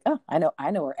peace. It's like, oh, I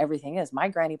know where everything is. My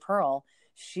Granny Pearl,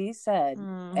 she said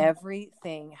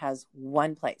everything has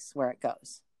one place where it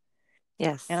goes.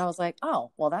 Yes. And I was like, oh,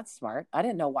 well, that's smart. I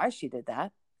didn't know why she did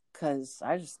that, because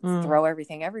I just throw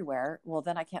everything everywhere. Well,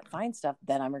 then I can't find stuff.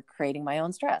 Then I'm creating my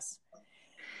own stress.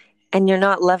 And you're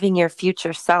not loving your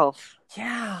future self.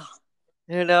 Yeah.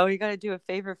 You know, you got to do a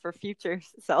favor for future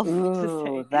self.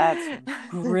 Ooh, that's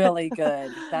really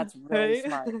good. That's really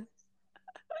smart.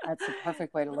 That's the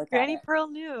perfect way to look at it. Granny Pearl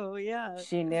knew, yeah.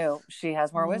 She knew. She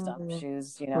has more wisdom. She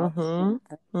was, she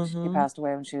passed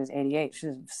away when she was 88.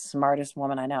 She's the smartest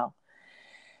woman I know.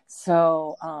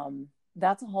 So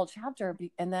that's a whole chapter.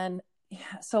 And then,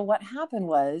 so what happened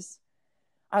was,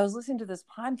 I was listening to this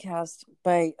podcast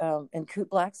by and Coot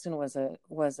Blackson was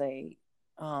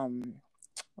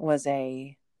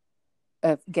a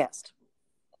guest.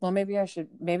 Well, maybe I should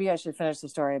finish the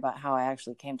story about how I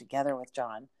actually came together with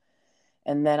John,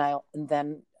 and then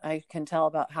I can tell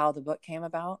about how the book came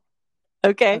about.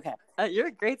 Okay. You're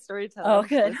a great storyteller. Oh,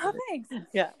 good. Oh, thanks.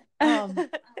 Yeah.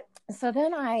 So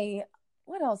then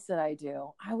what else did I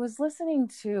do? I was listening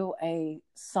to a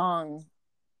song.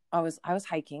 I was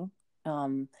hiking.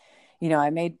 I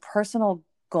made personal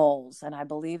goals, and I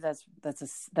believe that's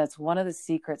one of the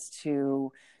secrets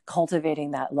to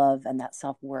cultivating that love and that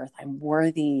self-worth. I'm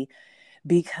worthy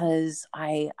because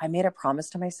I made a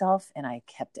promise to myself, and I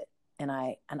kept it. And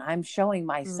I'm showing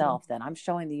myself that I'm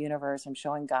showing the universe, I'm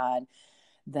showing God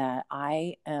that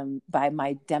I am, by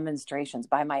my demonstrations,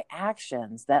 by my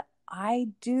actions, that I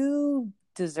do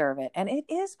deserve it. And it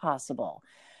is possible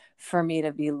for me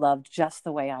to be loved just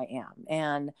the way I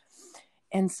am.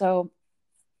 And so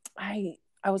I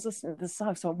was listening to this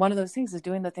song. So one of those things is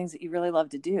doing the things that you really love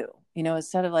to do,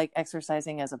 instead of like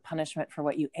exercising as a punishment for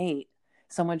what you ate.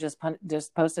 Someone just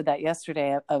posted that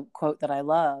yesterday, a quote that I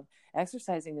love.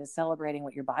 Exercising is celebrating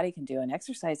what your body can do, and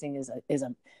exercising is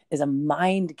a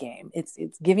mind game. It's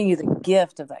giving you the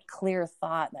gift of that clear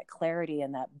thought, that clarity,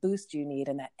 and that boost you need,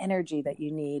 and that energy that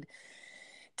you need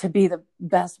to be the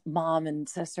best mom and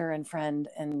sister and friend,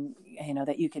 and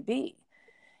that you could be.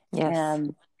 Yes.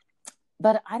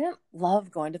 But I didn't love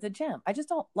going to the gym. I just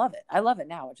don't love it. I love it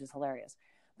now, which is hilarious.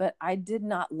 But I did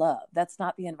not love. That's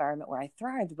not the environment where I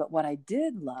thrived. But what I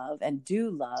did love and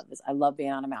do love is I love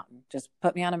being on a mountain. Just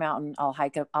put me on a mountain. I'll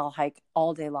hike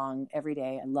all day long, every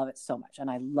day. I love it so much.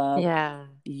 And I love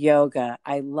yoga.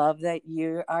 I love that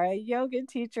you are a yoga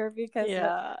teacher, because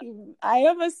I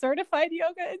am a certified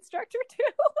yoga instructor too.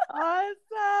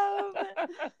 Awesome.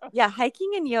 Yeah,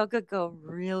 hiking and yoga go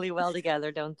really well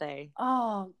together, don't they?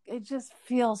 Oh, it just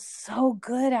feels so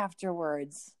good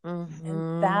afterwards. Mm-hmm.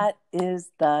 And that is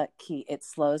the key. It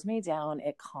slows me down.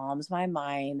 It calms my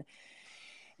mind.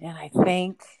 And I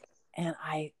think, and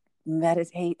I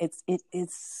meditate.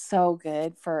 It's so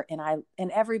good and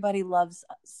everybody loves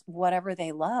whatever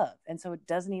they love. And so it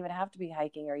doesn't even have to be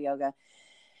hiking or yoga.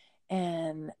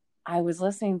 And I was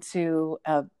listening to,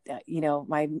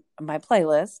 my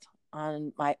playlist,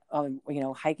 on my,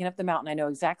 hiking up the mountain. I know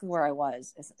exactly where I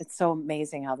was. It's so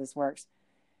amazing how this works.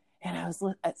 And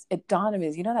it dawned on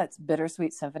me, that's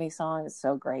Bittersweet Symphony song is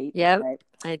so great. Yep, Right?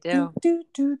 I do. Do,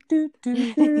 do, do,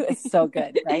 do, do. It's so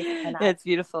good, right? And it's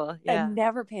beautiful. Yeah. I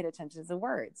never paid attention to the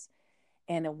words.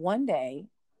 And one day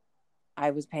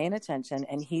I was paying attention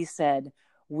and he said,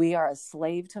 "We are a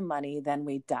slave to money, then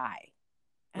we die."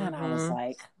 And I was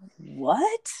like,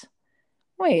 what?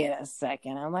 Wait a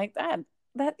second. I'm like,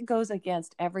 that goes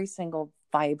against every single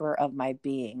fiber of my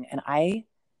being. And I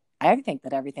think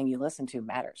that everything you listen to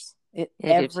matters.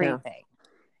 Everything.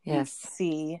 Yes. You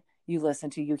see, you listen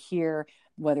to, you hear,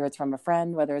 whether it's from a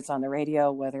friend, whether it's on the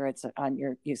radio, whether it's on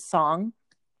your song,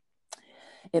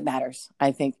 it matters.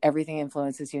 I think everything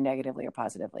influences you negatively or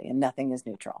positively, and nothing is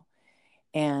neutral.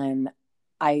 And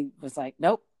I was like,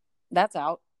 nope, that's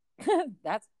out.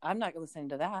 I'm not listening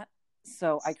to that.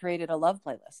 So I created a love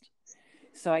playlist.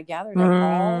 So I gathered up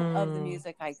all of the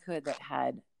music I could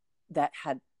that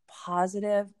had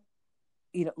positive,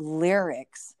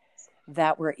 lyrics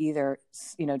that were either,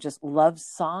 just love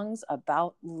songs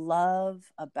about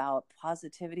love, about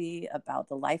positivity, about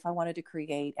the life I wanted to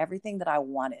create, everything that I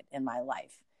wanted in my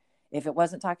life. If it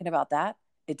wasn't talking about that,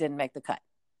 it didn't make the cut.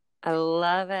 I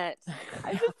love it.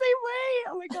 I'm the same way.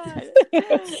 Oh my God.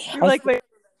 You're like, wait.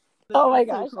 Oh my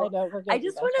gosh, so cool. I know. I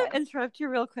just want to interrupt you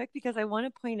real quick because I want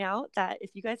to point out that if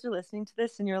you guys are listening to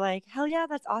this and you're like, hell yeah,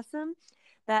 that's awesome,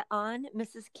 that on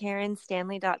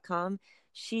MrsKarenStanley.com,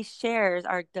 she shares,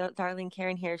 our darling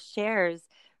Karen here, shares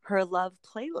her love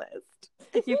playlist.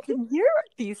 You can hear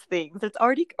these things. It's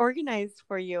already organized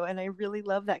for you. And I really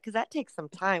love that because that takes some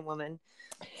time, woman.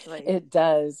 Like, it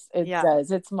does. It does.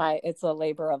 It's a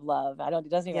labor of love. It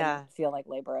doesn't even feel like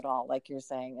labor at all. Like you're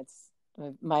saying, it's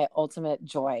my ultimate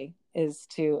joy is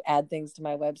to add things to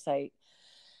my website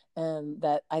and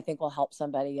that I think will help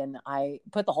somebody. And I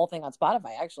put the whole thing on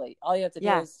Spotify. Actually, all you have to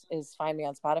do is find me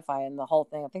on Spotify, and the whole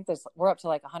thing. I think we're up to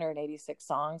like 186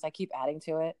 songs. I keep adding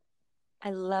to it.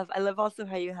 I love also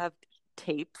how you have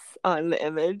tapes on the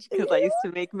image because I used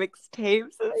to make mixed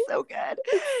tapes. It's so good.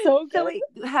 It's so good. So wait,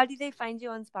 how do they find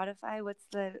you on Spotify? What's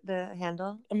the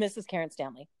handle? Mrs. Karen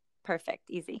Stanley. Perfect.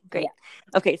 Easy. Great.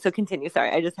 Yeah. Okay. So continue. Sorry.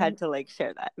 I just had to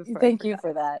share that. Thank you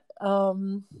for that.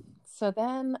 So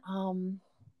then,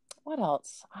 what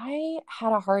else? I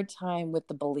had a hard time with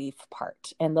the belief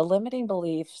part, and the limiting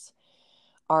beliefs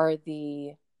are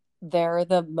they're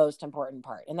the most important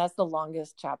part. And that's the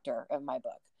longest chapter of my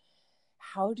book.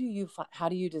 How do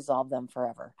you dissolve them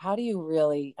forever? How do you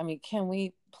really, can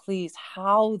we please,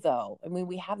 how though?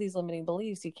 We have these limiting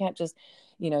beliefs. You can't just,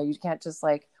 you can't just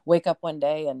wake up one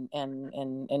day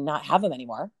and not have them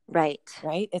anymore. Right.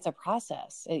 It's a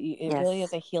process. It really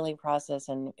is a healing process.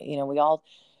 And, we all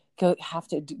have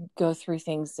to go through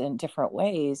things in different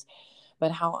ways.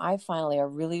 But how I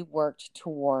really worked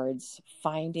towards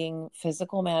finding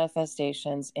physical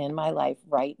manifestations in my life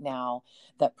right now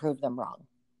that prove them wrong.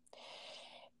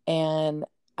 And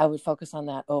I would focus on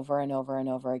that over and over and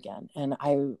over again. And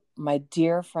my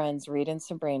dear friends, Reed and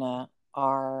Sabrina,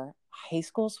 are high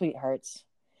school sweethearts.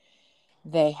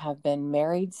 They have been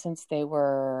married since they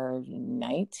were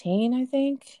 19, I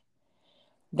think.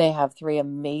 They have 3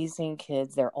 amazing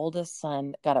kids. Their oldest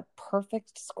son got a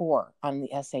perfect score on the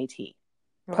SAT.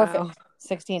 Perfect. Wow.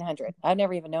 1600. I've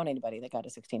never even known anybody that got a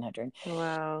 1600.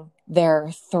 Wow. They're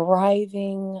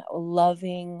thriving,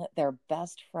 loving, they're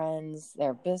best friends,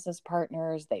 they're business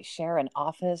partners. They share an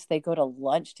office. They go to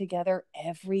lunch together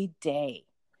every day.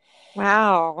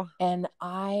 Wow. And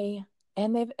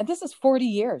this is 40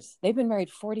 years. They've been married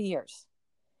 40 years.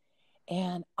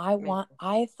 And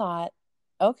I thought,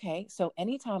 okay, so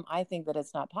anytime I think that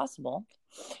it's not possible,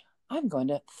 I'm going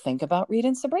to think about Reed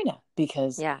and Sabrina,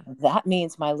 because that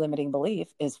means my limiting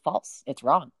belief is false. It's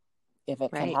wrong. If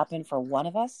it can happen for one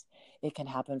of us, it can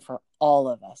happen for all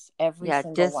of us. Every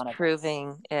single one of us.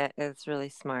 Disproving it is really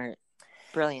smart.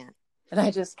 Brilliant. And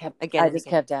I just kept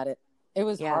at it. It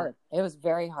was hard. It was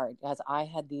very hard, as I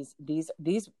had these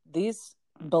beliefs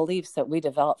that we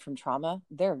developed from trauma.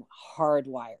 They're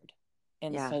hardwired.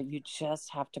 And so you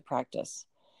just have to practice.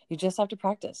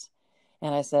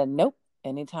 And I said, nope.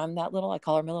 Anytime I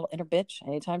call her my little inner bitch,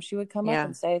 anytime she would come up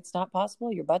and say, it's not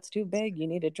possible, your butt's too big, you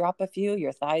need to drop a few,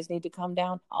 your thighs need to come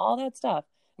down, all that stuff.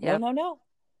 Yep. No.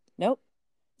 Nope.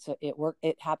 So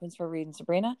it happens for Reed and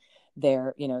Sabrina.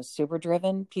 They're, super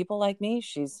driven people like me.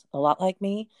 She's a lot like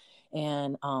me.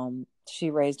 And she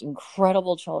raised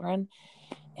incredible children.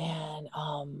 And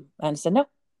I said, no,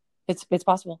 it's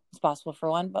possible. It's possible for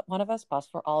one of us,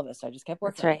 possible for all of us. So I just kept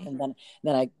working. That's right. And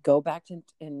then I go back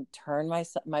and turn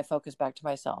my focus back to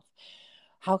myself.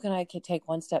 How can I take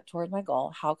one step toward my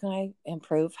goal? How can I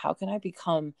improve? How can I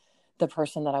become the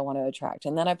person that I want to attract?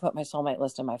 And then I put my soulmate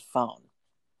list in my phone.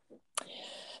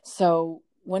 So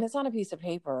when it's on a piece of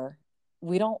paper,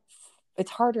 it's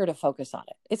harder to focus on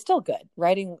it. It's still good.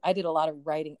 Writing, I did a lot of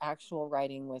writing, actual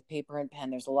writing with paper and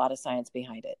pen. There's a lot of science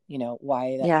behind it,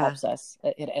 why that helps us.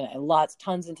 And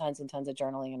tons and tons and tons of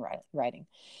journaling and writing.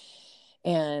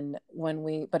 And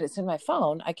but it's in my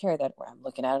phone. I carry that where I'm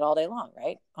looking at it all day long.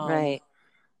 Right. Right.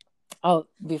 Oh,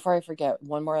 before I forget,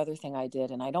 one more other thing I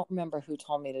did, and I don't remember who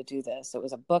told me to do this. It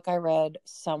was a book I read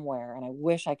somewhere, and I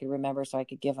wish I could remember so I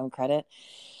could give them credit.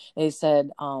 They said,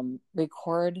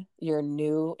 record your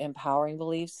new empowering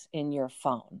beliefs in your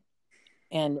phone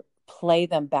and play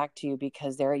them back to you,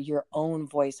 because your own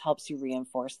voice helps you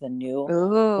reinforce the new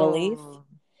belief.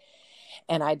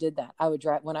 And I did that.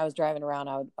 When I was driving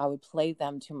around, I would play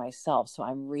them to myself. So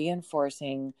I'm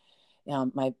reinforcing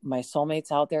my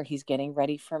soulmate's out there. He's getting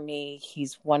ready for me.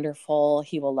 He's wonderful.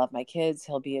 He will love my kids.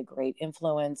 He'll be a great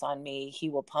influence on me. He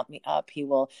will pump me up. He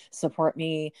will support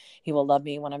me. He will love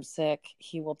me when I'm sick.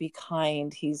 He will be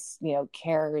kind. He's,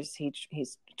 cares.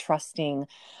 He's trusting.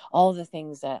 All the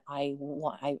things that I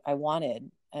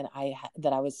wanted, and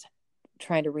that I was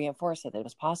trying to reinforce that it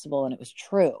was possible and it was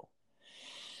true.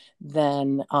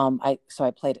 Then I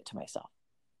played it to myself.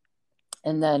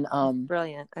 And then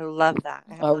brilliant. I love that.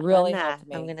 I have really done that. helped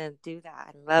me. I'm gonna do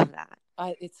that. I love that.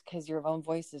 It's because your own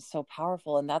voice is so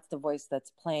powerful, and that's the voice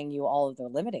that's playing you all of the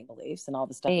limiting beliefs and all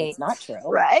the stuff that's not true.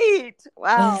 Right.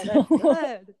 Wow, that's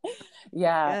good.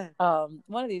 Yeah. Good.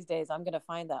 One of these days I'm going to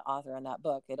find that author in that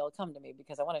book. It'll come to me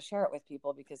because I want to share it with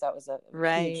people, because that was a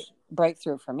huge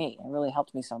breakthrough for me. It really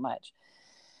helped me so much.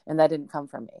 And that didn't come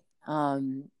from me.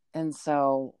 And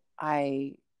so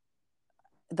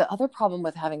the other problem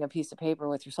with having a piece of paper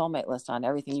with your soulmate list on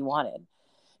everything you wanted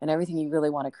and everything you really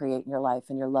want to create in your life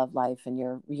and your love life and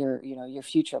your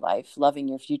future life, loving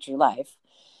your future life,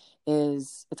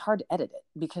 is it's hard to edit it,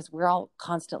 because we're all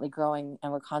constantly growing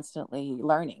and we're constantly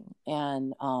learning.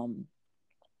 And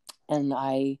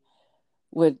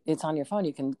it's on your phone.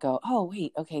 You can go, oh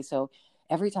wait, okay. So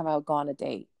every time I would go on a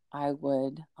date, I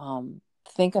would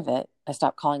think of it. I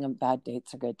stopped calling them bad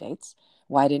dates or good dates.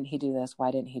 Why didn't he do this? Why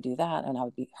didn't he do that? And I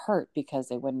would be hurt because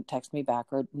they wouldn't text me back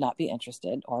or not be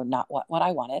interested or not what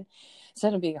I wanted.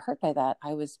 Instead of being hurt by that,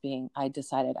 I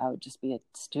decided I would just be a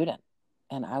student.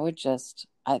 And I just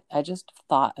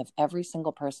thought of every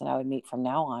single person I would meet from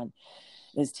now on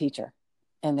as teacher.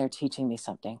 And they're teaching me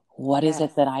something. What is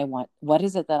it that I want? What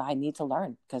is it that I need to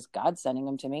learn? Because God's sending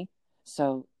them to me.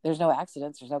 So there's no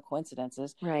accidents. There's no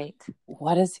coincidences. Right.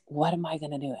 What am I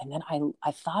going to do? And then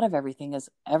I thought of everything as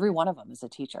every one of them as a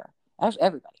teacher. Actually,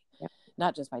 everybody,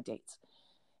 not just my dates.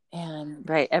 And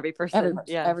every person.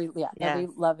 Every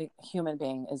loving human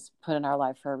being is put in our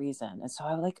life for a reason. And so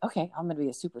I was like, okay, I'm going to be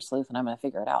a super sleuth and I'm going to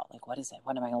figure it out. Like, what is it?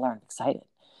 What am I going to learn? I'm excited.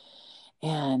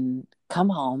 And come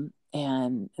home,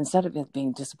 and instead of it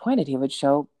being disappointed, he would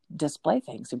display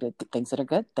things. He'd be things that are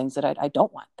good, things that I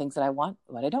don't want, things that I want,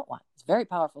 what I don't want. It's a very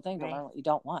powerful thing to learn what you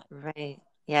don't want. Right.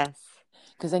 Yes.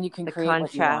 Because then you can create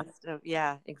what you want.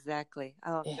 Exactly.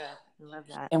 Oh, good. I love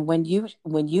that. And when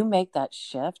you make that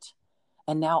shift,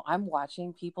 and now I'm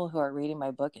watching people who are reading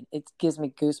my book, and it gives me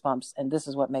goosebumps. And this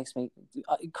is what makes me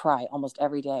cry almost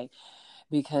every day,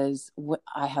 because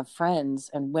I have friends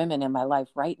and women in my life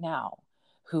right now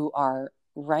who are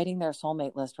writing their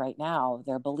soulmate list right now.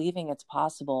 They're believing it's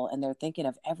possible, and they're thinking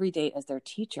of every date as their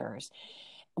teachers,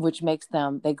 which makes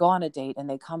them, they go on a date and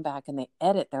they come back and they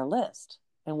edit their list.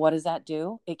 And what does that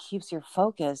do? It keeps your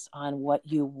focus on what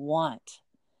you want.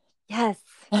 Yes.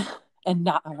 And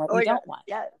not on what you don't want.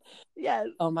 Yes.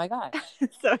 Oh my gosh.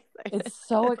 So it's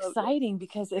so exciting,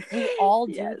 because if we all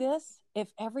do this, if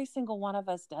every single one of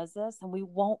us does this, and we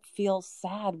won't feel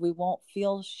sad, we won't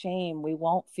feel shame, we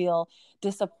won't feel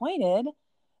disappointed.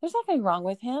 There's nothing wrong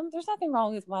with him. There's nothing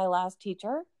wrong with my last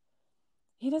teacher.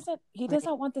 He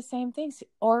doesn't want the same things,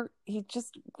 or he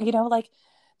just, like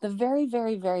the very,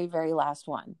 very, very, very last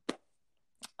one.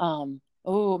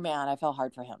 Oh man, I felt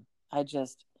hard for him.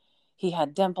 He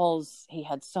had dimples. He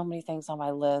had so many things on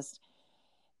my list,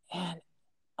 and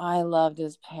I loved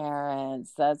his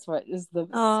parents. That's what is the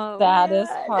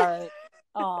saddest part.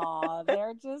 Oh,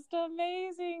 they're just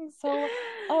amazing. So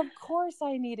of course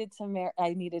I needed to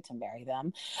marry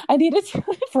them. I needed to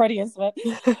Freudian slip.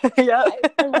 Yeah.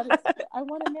 I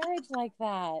want a marriage like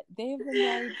that. They've been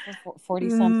married for 40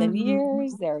 something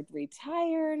years. They're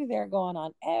retired. They're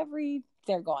going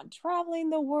traveling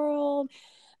the world.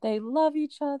 They love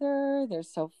each other. They're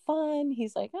so fun.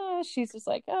 He's like, she's just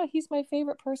like, he's my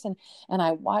favorite person. And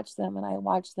I watch them and I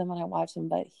watch them and I watch them.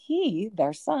 But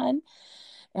their son,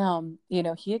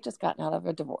 He had just gotten out of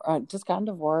a divorce, just gotten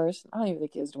divorced. I don't even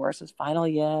think his divorce was final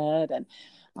yet. And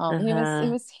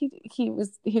Uh-huh. he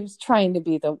was trying to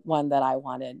be the one that I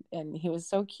wanted, and he was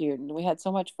so cute, and we had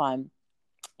so much fun.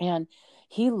 And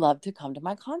he loved to come to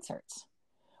my concerts.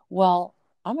 Well,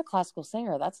 I'm a classical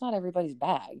singer. That's not everybody's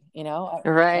bag, and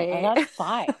Right. that's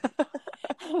fine.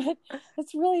 But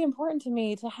it's really important to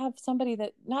me to have somebody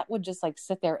that not would just like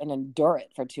sit there and endure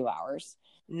it for 2 hours.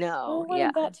 I No, yeah.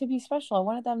 wanted that to be special. I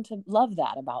wanted them to love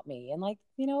that about me and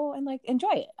and like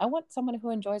enjoy it. I want someone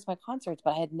who enjoys my concerts,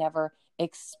 but I had never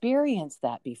experienced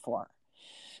that before.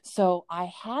 So I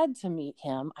had to meet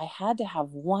him. I had to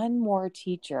have one more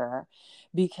teacher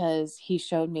because he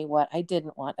showed me what I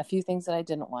didn't want, a few things that I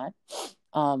didn't want.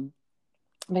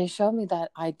 But he showed me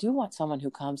that I do want someone who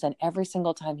comes, and every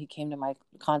single time he came to my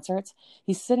concerts,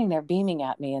 he's sitting there beaming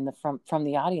at me from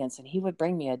the audience, and he would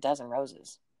bring me a dozen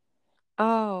roses.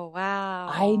 Oh,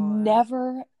 I wow.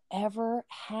 never ever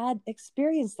had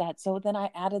experienced that. So then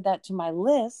I added that to my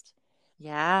list.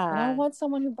 And I Yeah. want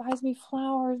someone who buys me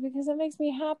flowers because it makes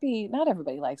me happy. Not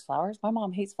everybody likes flowers. My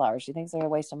mom hates flowers. She thinks they're a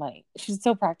waste of money. She's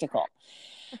so practical.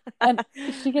 And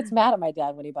she gets mad at my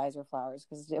dad when he buys her flowers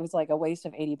because it was like a waste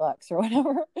of $80 or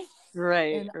whatever.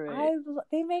 Right, And right.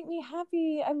 they make me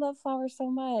happy. I love flowers so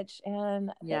much.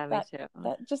 And Yeah, me too.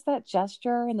 that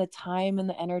gesture and the time and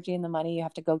the energy and the money you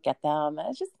have to go get them.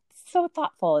 It's just so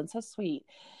thoughtful and so sweet.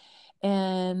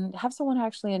 And have someone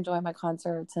actually enjoy my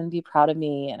concerts and be proud of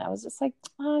me. And I was just like,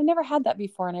 oh, I never had that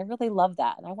before. And I really love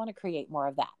that. And I want to create more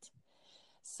of that.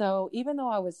 So even though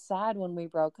I was sad when we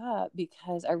broke up,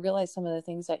 because I realized some of the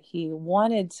things that he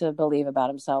wanted to believe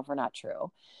about himself were not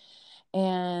true.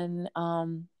 And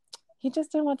he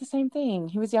just didn't want the same thing.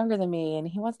 He was younger than me and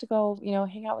he wants to go,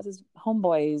 hang out with his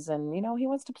homeboys and, he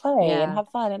wants to play and Yeah. have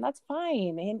fun. And that's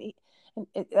fine.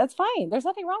 That's fine. There's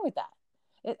nothing wrong with that.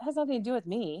 It has nothing to do with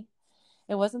me.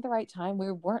 It wasn't the right time.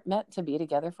 We weren't meant to be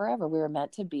together forever. We were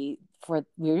meant to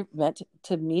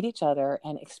meet each other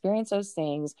and experience those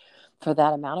things for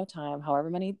that amount of time, however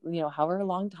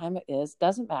long time it is,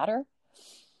 doesn't matter.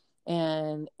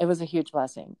 And it was a huge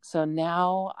blessing. So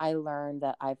now I learned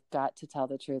that I've got to tell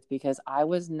the truth because I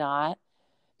was not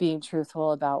being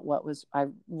truthful about what was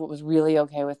really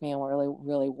okay with me and what really,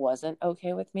 really wasn't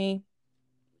okay with me.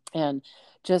 And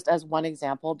just as one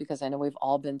example, because I know we've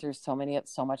all been through so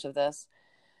much of this,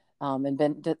 and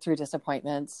been through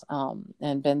disappointments,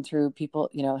 and been through people,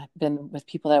 been with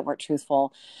people that weren't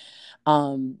truthful.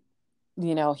 Um,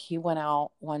 he went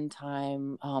out one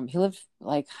time. He lived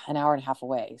like an hour and a half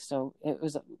away. So it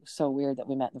was so weird that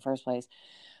we met in the first place,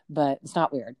 but it's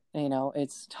not weird.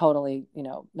 It's totally,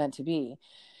 meant to be.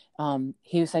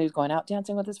 He said he was going out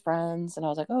dancing with his friends and I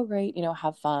was like, oh, great,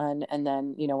 have fun. And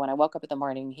then, when I woke up in the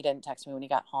morning, he didn't text me when he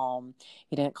got home.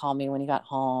 He didn't call me when he got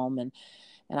home. And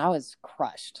I was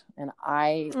crushed and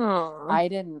Oh, I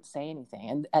didn't say anything.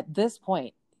 And at this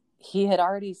point, he had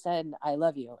already said, I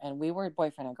love you. And we were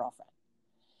boyfriend and girlfriend.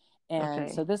 And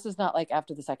so okay. this is not like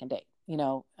after the second date,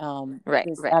 Right,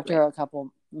 this right, after right. a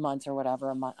couple months or whatever,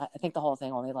 a month. I think the whole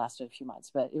thing only lasted a few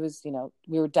months, but it was,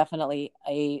 we were definitely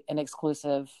an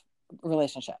exclusive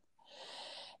relationship.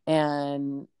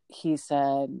 And he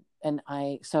said,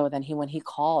 so then when he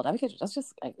called, I was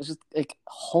just like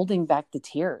holding back the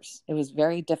tears. It was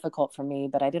very difficult for me,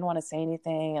 but I didn't want to say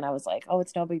anything. And I was like, oh,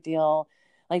 it's no big deal.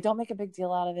 Like, don't make a big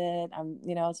deal out of it.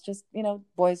 It's just,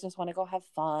 boys just want to go have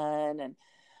fun.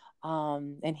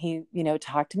 And he,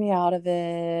 talked me out of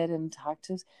it and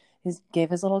gave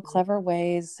his little clever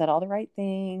ways, said all the right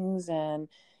things. And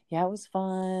yeah, it was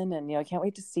fun. And, I can't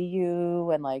wait to see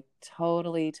you. And like,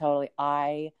 totally, totally.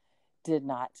 I did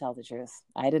not tell the truth.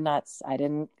 I didn't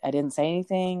say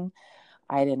anything.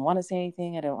 I didn't want to say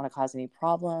anything. I didn't want to cause any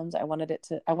problems. I wanted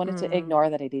to Mm, ignore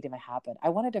that it even happened. I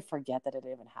wanted to forget that it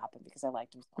even happened because I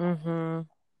liked him so much. mm-hmm.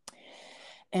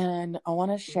 And I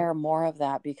want to share more of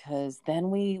that because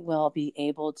then we will be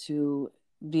able to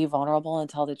be vulnerable and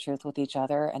tell the truth with each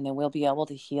other. And then we'll be able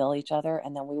to heal each other.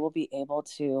 And then we will be able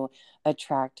to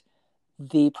attract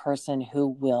the person who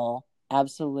will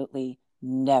absolutely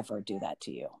never do that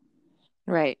to you.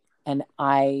 Right. And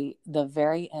the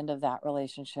very end of that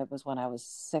relationship was when I was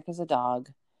sick as a dog.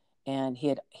 And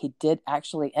he did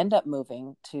actually end up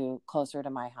moving to closer to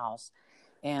my house.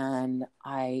 And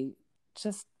I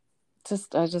just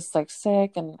I was just like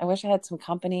sick and I wish I had some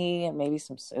company and maybe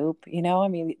some soup, I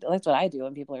mean, that's what I do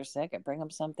when people are sick. I bring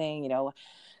them something,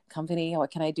 company.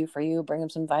 What can I do for you? Bring them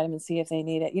some vitamin C if they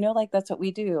need it. Like that's what we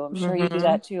do. I'm sure you do Mm-hmm.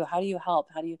 that too. How do you help?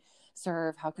 How do you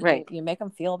serve? How can Right. you make them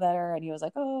feel better? And he was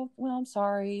like, oh, well, I'm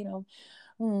sorry.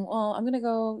 well, I'm going to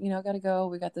go, got to go.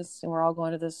 We got this, and we're all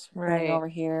going to this Right. thing over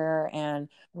here, and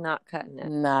Not cutting it.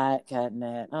 not cutting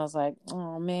it. I was like,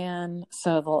 oh man.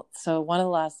 So one of the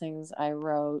last things I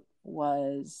wrote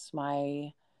was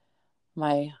my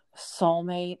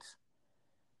soulmate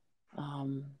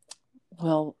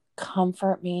will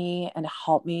comfort me and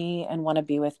help me and want to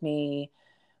be with me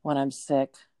when I'm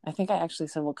sick. I think I actually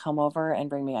said will come over and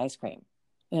bring me ice cream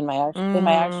in my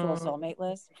actual soulmate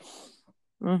list.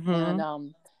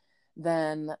 And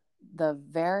then the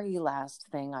very last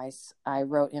thing I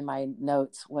wrote in my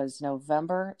notes was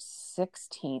November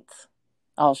 16th.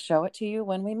 I'll show it to you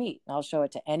when we meet. I'll show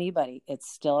it to anybody.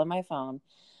 It's still in my phone.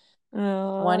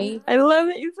 20. I love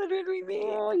that you said when we meet.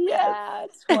 Oh, yeah,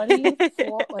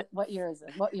 24. What year is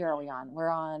it? What year are we on? We're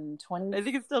on 20. I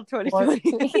think it's still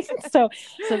 2020. so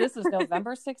this is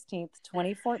November 16th,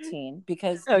 2014,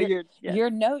 because your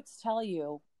notes tell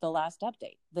you the last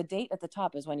update. The date at the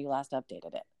top is when you last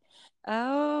updated it.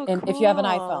 Oh, and cool. If you have an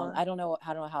iPhone, I don't know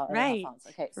how right. phones.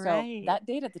 Okay, so that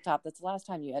date at the top, that's the last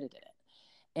time you edited it.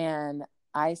 And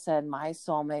I said my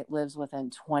soulmate lives within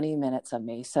 20 minutes of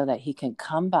me, so that he can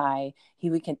come by.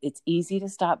 It's easy to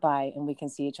stop by, and we can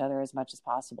see each other as much as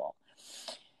possible.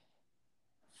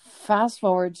 Fast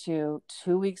forward to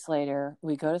 2 weeks later,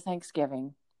 we go to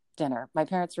Thanksgiving dinner. My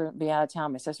parents were going to be out of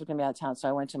town. My sister was going to be out of town. So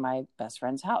I went to my best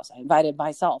friend's house. I invited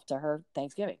myself to her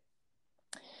Thanksgiving.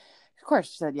 Of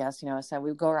course, she said yes. So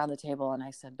we go around the table, and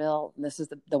I said, Bill, this is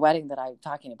the wedding that I'm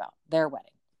talking about, their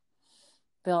wedding.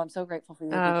 Bill, I'm so grateful for you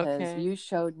because you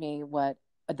showed me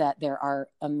that there are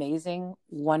amazing,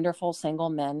 wonderful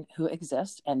single men who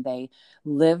exist, and they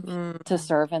live to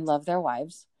serve and love their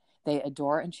wives. They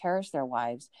adore and cherish their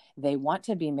wives. They want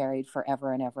to be married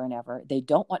forever and ever and ever. They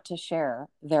don't want to share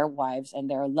their wives and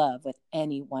their love with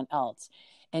anyone else.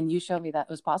 And you showed me that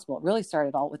was possible. It really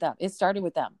started all with them. It started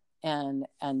with them. And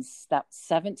that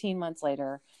 17 months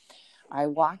later, I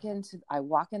walk in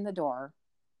the door,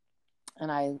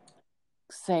 and I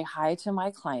say hi to my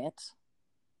client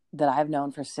that I've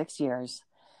known for 6 years,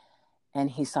 and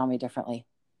he saw me differently.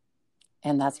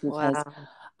 And that's because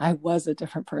I was a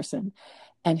different person.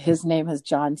 And his name is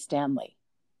John Stanley.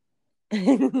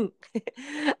 I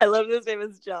love his name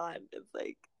is John. It's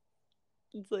like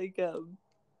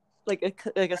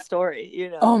a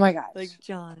story, Oh my gosh. Like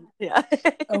John. Yeah.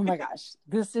 Oh my gosh.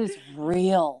 This is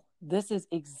real. This is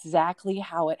exactly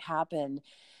how it happened.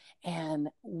 And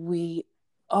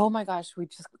oh my gosh, we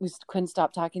couldn't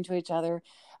stop talking to each other.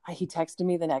 He texted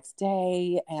me the next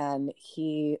day, and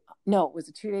it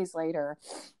was 2 days later.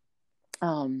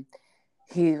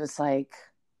 He was like,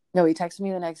 no, he texted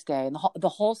me the next day, and the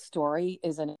whole story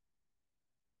is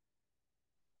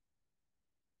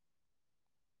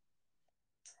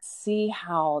see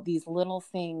how these little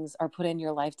things are put in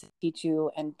your life to teach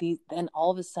you, and then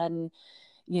all of a sudden,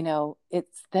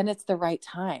 it's the right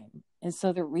time. And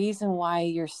so the reason why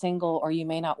you're single, or you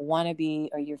may not want to be,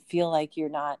 or you feel like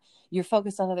you're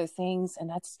focused on other things, and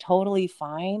that's totally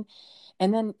fine.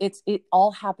 And then it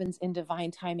all happens in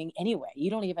divine timing anyway. You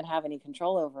don't even have any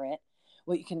control over it.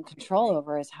 What you can control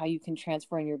over is how you can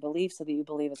transfer in your beliefs so that you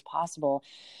believe it's possible.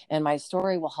 And my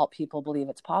story will help people believe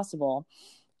it's possible.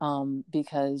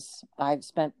 Because I've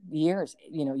spent years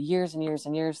and years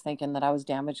and years thinking that I was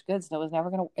damaged goods. That it's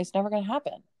never going to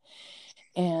happen.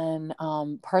 And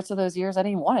parts of those years, I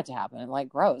didn't even want it to happen. Like,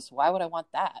 gross. Why would I want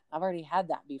that? I've already had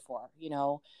that before,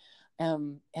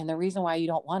 and the reason why you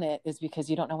don't want it is because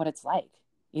you don't know what it's like.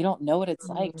 You don't know what it's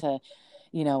like to,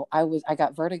 I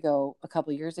got vertigo a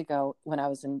couple of years ago when I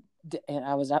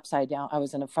was upside down. I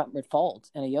was in a frontward fold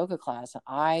in a yoga class.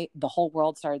 The whole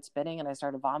world started spinning, and I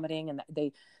started vomiting, and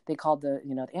they called the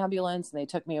ambulance, and they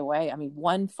took me away. I mean,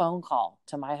 one phone call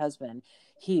to my husband,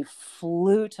 he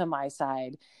flew to my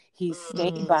side. He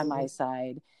stayed by my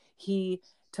side. He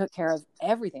took care of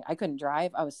everything. I couldn't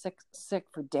drive. I was sick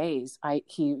for days.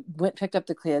 He picked up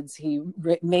the kids. He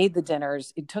made the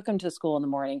dinners. He took them to school in the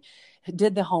morning,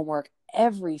 did the homework,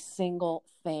 every single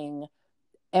thing,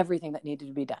 everything that needed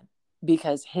to be done,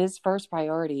 because his first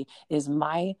priority is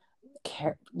my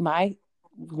care, my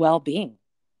well-being.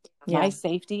 My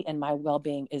safety and my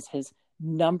well-being is his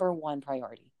number one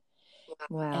priority.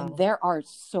 Wow. And there are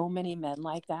so many men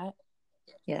like that.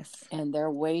 Yes. And they're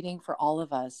waiting for all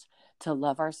of us to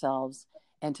love ourselves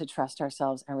and to trust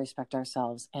ourselves and respect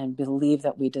ourselves and believe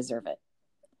that we deserve it.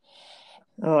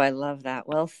 Oh, I love that.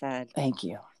 Well said. Thank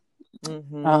you.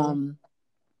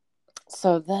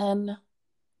 So then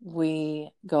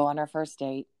we go on our first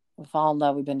date. We fall in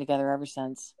love. We've been together ever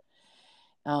since.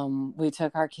 We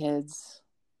took our kids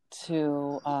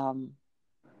to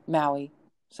Maui.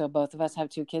 So both of us have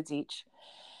 2 kids each.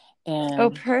 Oh,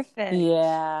 And perfect.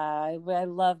 yeah, I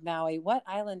love Maui. What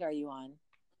island are you on?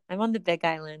 I'm on the Big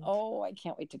Island. Oh, I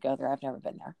can't wait to go there. I've never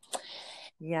been there.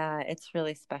 Yeah, it's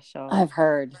really special. I've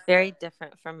heard. Very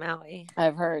different from Maui.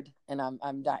 I've heard, and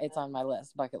it's on my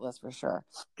bucket list for sure.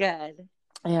 Good.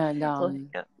 And Well,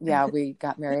 yeah. yeah, we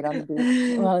got married on the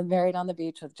beach. Well, married on the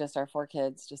beach with just our 4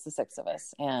 kids, just the 6 of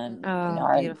us, and Oh,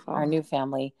 our beautiful. new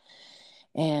family.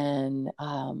 And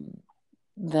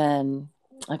then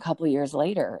a couple of years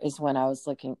later is when I was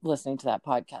listening to that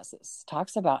podcast. It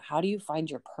talks about how do you find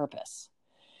your purpose,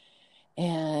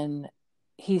 and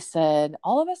he said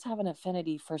all of us have an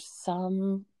affinity for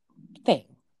something.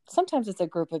 Sometimes it's a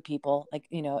group of people, like,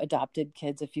 adopted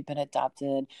kids, if you've been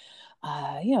adopted.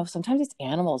 Sometimes it's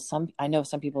animals. I know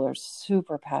some people are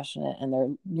super passionate and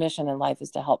their mission in life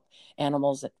is to help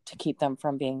animals, to keep them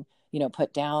from being,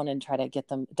 put down, and try to get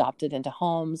them adopted into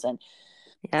homes. And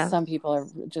Yeah. some people are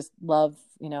just love,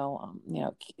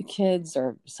 kids,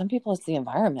 or some people it's the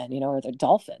environment, or the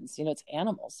dolphins, it's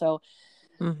animals. So,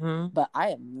 but I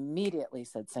immediately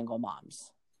said single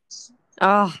moms.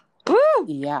 Oh, woo!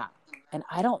 Yeah. And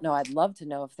I don't know. I'd love to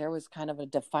know if there was kind of a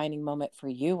defining moment for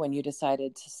you when you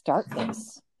decided to start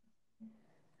this.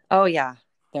 Oh, yeah.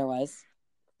 There was.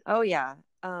 Oh, yeah.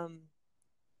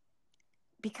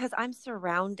 Because I'm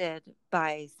surrounded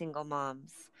by single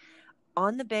moms.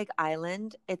 On the Big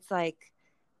Island, it's like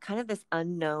kind of this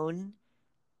unknown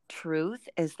truth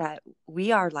is that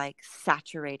we are like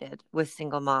saturated with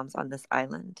single moms on this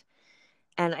island.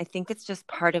 And I think it's just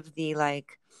part of the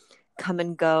like come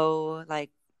and go, like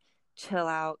chill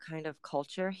out kind of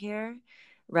culture here,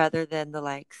 rather than the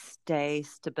like stability,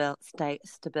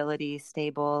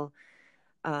 stable,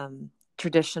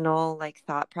 traditional like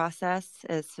thought process.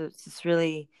 It's just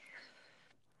really,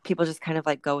 people just kind of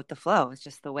like go with the flow. It's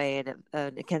just the way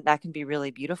that can be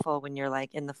really beautiful when you're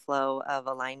like in the flow of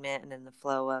alignment and in the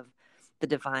flow of the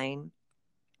divine.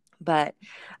 But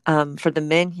for the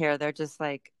men here, they're just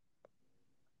like,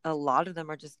 a lot of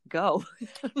them are just go. I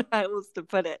don't know how else to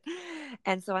put it.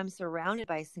 And so I'm surrounded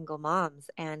by single moms.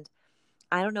 And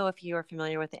I don't know if you are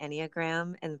familiar with the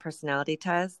Enneagram and personality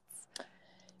tests.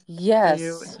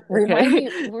 Yes.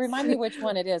 Okay. Remind me which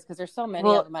one it is, because there's so many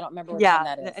of them. I don't remember which one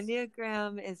that The is.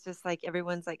 Enneagram is just like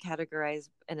everyone's like categorized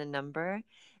in a number,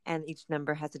 and each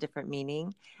number has a different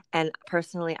meaning. And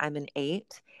personally, I'm an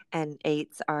 8, and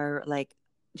 8s are like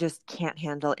just can't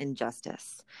handle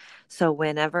injustice. So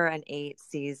whenever an 8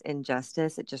 sees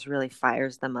injustice, it just really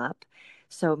fires them up.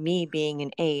 So me being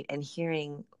an 8 and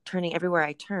turning everywhere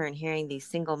I turn, hearing these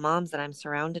single moms that I'm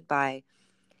surrounded by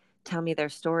tell me their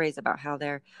stories about how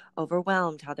they're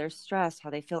overwhelmed, how they're stressed, how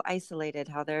they feel isolated,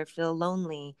 how they feel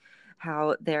lonely,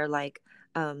 how they're like,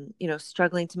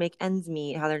 struggling to make ends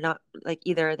meet, how they're not like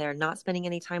either they're not spending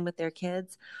any time with their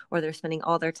kids or they're spending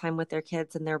all their time with their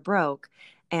kids and they're broke.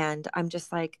 And I'm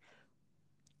just like,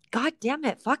 God damn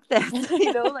it, fuck this.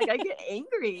 Like I get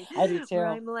angry. I do too. Where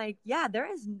I'm like, yeah,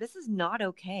 this is not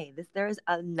okay. There is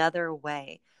another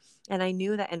way. And I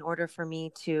knew that in order for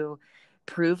me to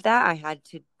prove that, I had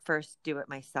to first do it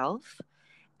myself.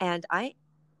 And I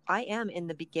am in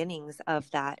the beginnings of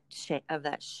that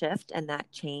shift and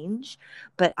that change,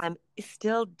 but I'm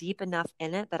still deep enough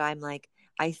in it that I'm like,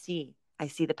 I see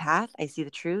the path. I see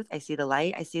the truth. I see the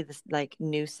light. I see this like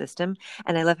new system.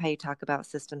 And I love how you talk about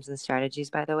systems and strategies,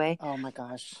 by the way. Oh my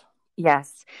gosh.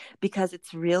 Yes, because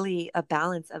it's really a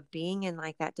balance of being in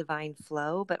like that divine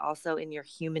flow, but also in your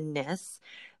humanness,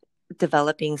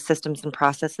 developing systems and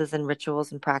processes and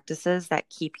rituals and practices that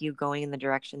keep you going in the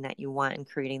direction that you want and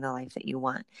creating the life that you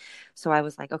want. So I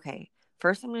was like, okay,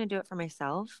 first I'm going to do it for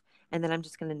myself, and then I'm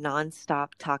just going to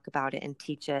nonstop talk about it and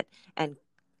teach it. And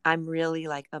I'm really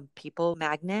like a people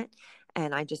magnet,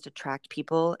 and I just attract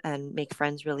people and make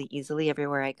friends really easily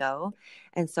everywhere I go.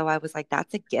 And so I was like,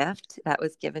 that's a gift that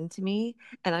was given to me,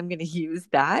 and I'm going to use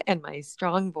that and my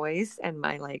strong voice and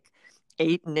my like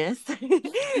eightness.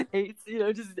 Eights,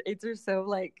 just eights are so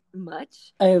like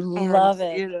much. I love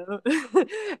it.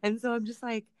 And so I'm just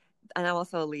like, and I'm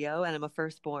also a Leo and I'm a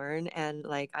firstborn, and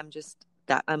like I'm just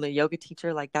that I'm a yoga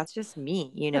teacher, like that's just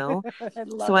me.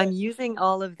 So I'm using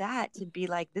all of that to be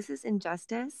like, this is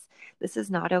injustice, this is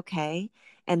not okay,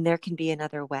 and there can be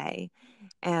another way.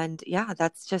 And yeah,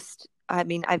 that's just, I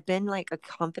mean, I've been like a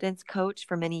confidence coach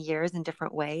for many years in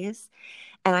different ways.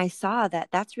 And I saw that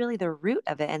that's really the root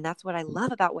of it. And that's what I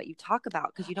love about what you talk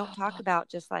about, because you don't talk about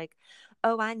just like,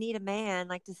 oh, I need a man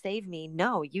like to save me.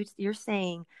 No, you're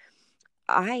saying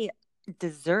I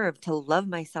deserve to love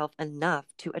myself enough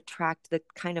to attract the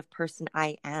kind of person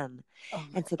I am.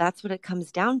 And so that's what it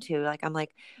comes down to. Like, I'm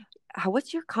like,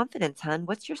 what's your confidence, hun?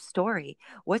 What's your story?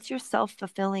 What's your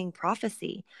self-fulfilling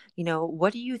prophecy?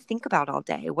 What do you think about all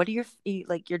day? What are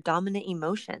like your dominant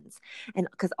emotions? And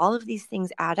because all of these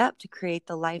things add up to create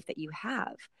the life that you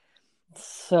have,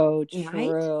 So right?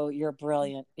 true. You're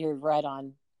brilliant. You're right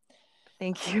on.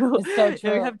 Thank you. It's so I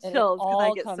true. have And it chills because I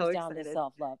all get comes so down to excited.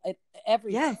 self-love.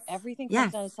 Yes, Everything comes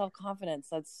yes. down to self-confidence.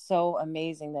 That's so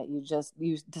amazing that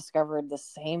you discovered the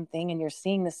same thing and you're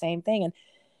seeing the same thing,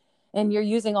 and you're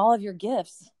using all of your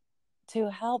gifts to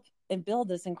help and build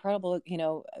this incredible,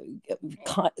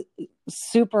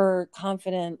 super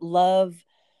confident love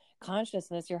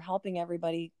consciousness. You're helping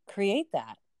everybody create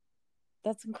that.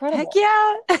 That's Heck incredible.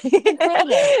 yeah.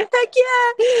 Incredible. Heck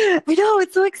yeah. I know,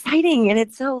 it's so exciting and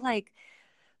it's so like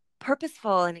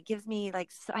purposeful, and it gives me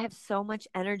like I have so much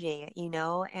energy,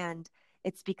 and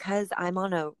it's because I'm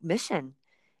on a mission,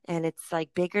 and it's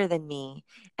like bigger than me,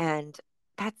 and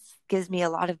that gives me a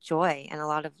lot of joy and a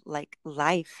lot of like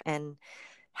life and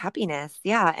happiness.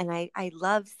 Yeah. And I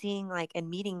love seeing like and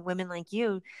meeting women like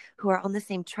you who are on the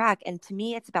same track. And to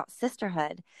me, it's about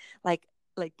sisterhood. Like,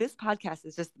 like this podcast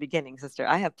is just the beginning, sister.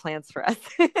 I have plans for us.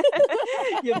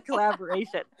 You have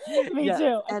collaboration. Me Yes.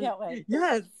 too. I And can't wait.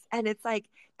 yes. And it's like,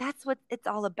 that's what it's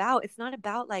all about. It's not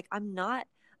about like, I'm not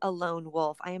a lone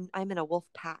wolf. I'm in a wolf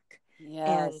pack.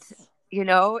 And Yes.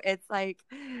 it's like,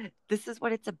 this is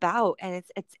what it's about. And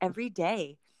it's every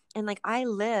day. And like, I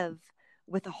live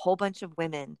with a whole bunch of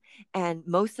women, and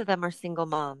most of them are single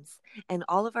moms, and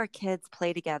all of our kids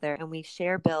play together, and we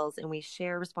share bills and we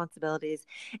share responsibilities,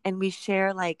 and we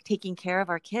share like taking care of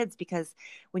our kids, because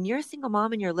when you're a single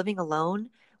mom and you're living alone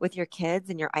with your kids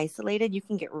and you're isolated, you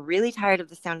can get really tired of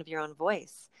the sound of your own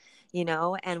voice,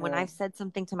 and when True. I've said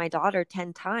something to my daughter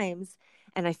 10 times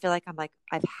and I feel like I'm like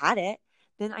I've had it,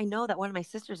 then I know that one of my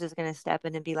sisters is going to step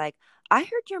in and be like, I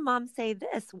heard your mom say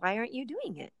this, why aren't you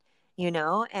doing it?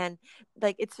 And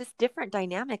like it's just different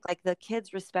dynamic. Like the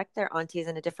kids respect their aunties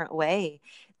in a different way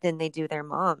than they do their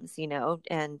moms,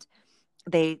 and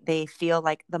they feel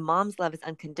like the mom's love is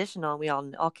unconditional, and we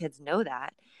all kids know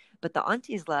that. But the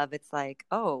auntie's love, it's like,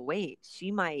 oh wait,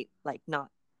 she might like not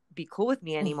be cool with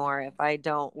me anymore if I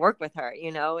don't work with her,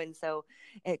 and so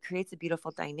it creates a beautiful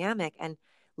dynamic. And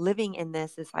living in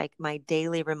this is like my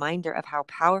daily reminder of how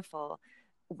powerful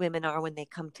women are when they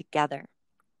come together.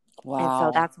 And so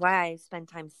Wow. that's why I spend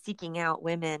time seeking out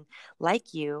women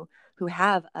like you who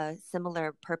have a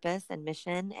similar purpose and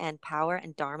mission and power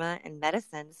and dharma and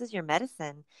medicine. This is your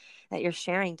medicine that you're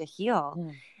sharing to heal.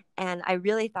 Mm. And I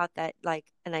really thought that, like,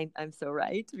 and I'm so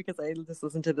right because I just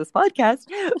listened to this podcast,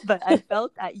 but I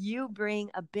felt that you bring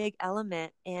a big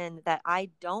element in that I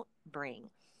don't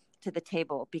bring to the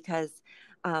table, because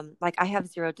like I have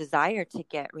zero desire to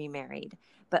get remarried,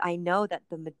 but I know that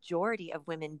the majority of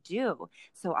women do.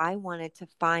 So I wanted to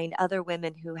find other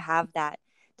women who have that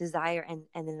desire, and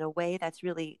in a way that's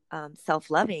really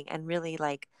self-loving and really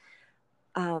like,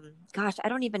 gosh, I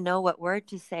don't even know what word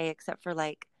to say except for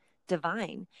like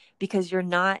divine, because you're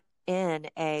not in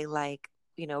a like,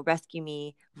 rescue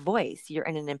me voice. You're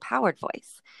in an empowered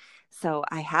voice. So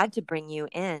I had to bring you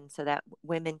in so that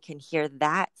women can hear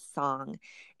that song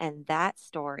and that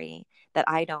story that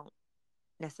I don't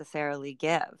necessarily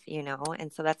give.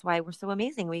 And so that's why we're so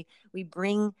amazing. We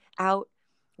bring out,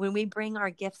 when we bring our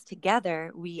gifts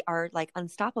together, we are like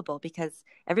unstoppable, because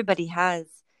everybody has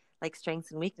like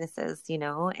strengths and weaknesses.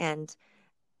 And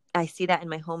I see that in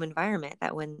my home environment,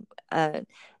 that when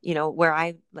where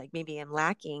I like maybe am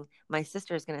lacking, my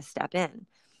sister is going to step in.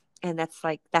 And that's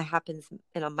like, that happens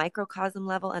in a microcosm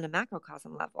level and a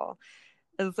macrocosm level.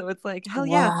 And so it's like, hell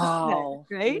yeah, sisterhood, Wow.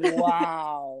 right?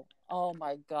 Wow. Oh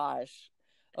my gosh.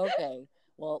 Okay.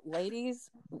 Well,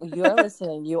 ladies, you are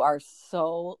listening. You are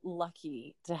so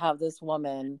lucky to have this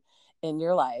woman in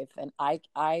your life. And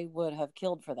I would have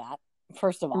killed for that,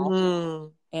 first of all.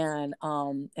 Mm,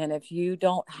 And if you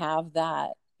don't have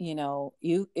that,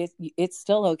 it's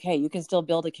still okay. You can still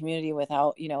build a community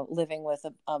without, living with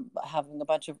having a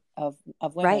bunch of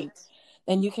women, right.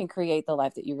 and you can create the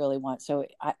life that you really want. So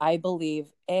I believe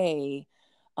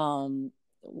um,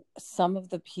 some of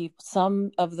the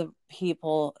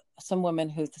people, some women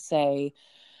who say,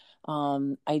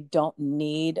 I don't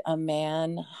need a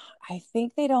man. I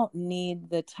think they don't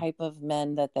need the type of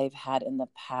men that they've had in the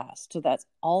past. So that's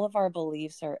all of our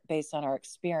beliefs are based on our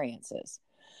experiences.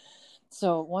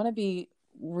 So I want to be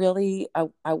really,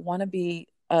 I want to be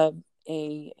a,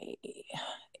 a,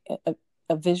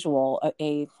 a visual,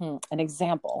 an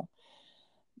example,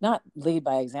 not lead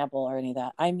by example or any of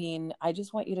that. I mean, I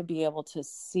just want you to be able to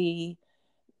see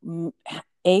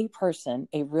a person,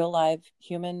 a real live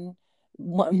human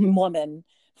woman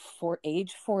for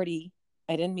age 40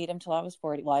 I didn't meet him till I was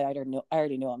 40. Well, I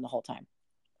already knew him the whole time.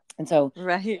 And so,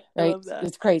 Right. I right, love that.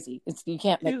 it's crazy. You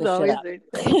can't make He's this shit always up. very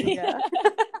crazy. Yeah.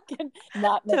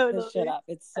 Not make this shit Totally. up.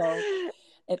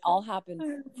 It all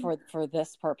happened for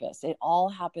this purpose. It all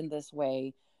happened this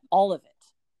way. All of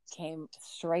it came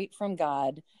straight from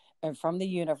God and from the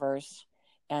universe.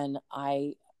 And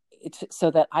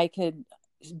so that I could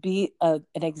be an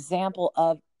example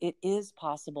of it is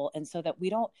possible. And so that we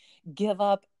don't give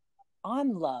up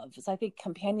on love. So I think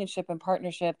companionship and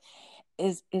partnership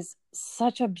is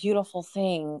such a beautiful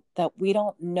thing that we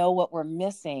don't know what we're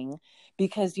missing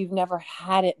because you've never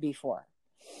had it before.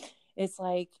 It's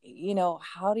like,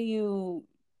 how do you,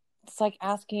 it's like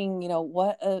asking,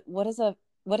 what is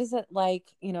it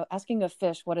like, asking a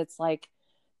fish what it's like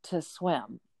to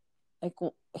swim. Like,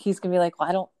 he's going to be like,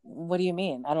 well, what do you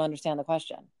mean? I don't understand the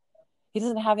question. He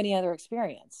doesn't have any other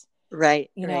experience. Right.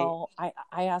 I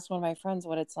asked one of my friends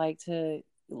what it's like to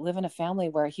live in a family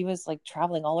where he was like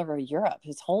traveling all over Europe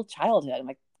his whole childhood. I'm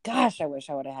like, gosh, I wish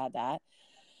I would have had that.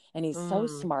 And he's so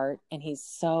smart, and he's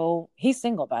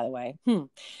single, by the way.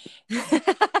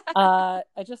 I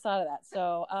just thought of that.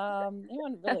 So,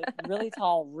 anyone really, really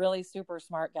tall, really super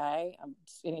smart guy.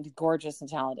 He's gorgeous and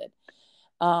talented.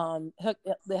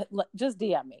 Just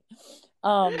DM me.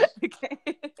 Okay.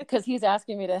 Because he's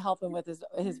asking me to help him with his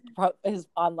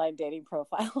online dating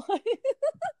profile.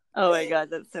 Oh my God,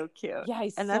 that's so cute. Yeah,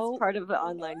 that's part of the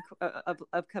online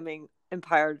upcoming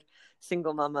Empowered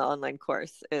Single Mama online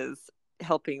course is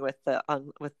helping with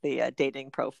the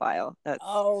dating profile. That's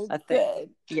a thing.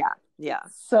 Good. Yeah.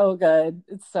 So good.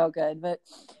 It's so good. But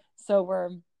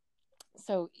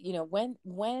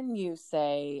when you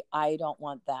say I don't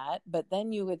want that, but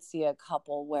then you would see a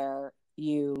couple where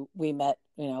we met,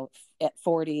 at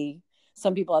 40.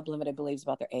 Some people have limited beliefs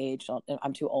about their age.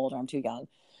 I'm too old or I'm too young.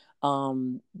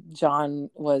 John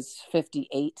was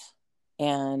 58,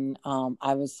 and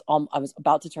I was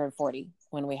about to turn 40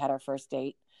 when we had our first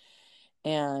date,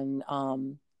 and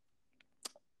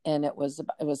it was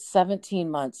 17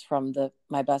 months from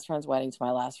my best friend's wedding to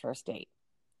my last first date.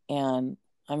 And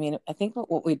I mean, I think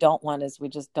what we don't want is we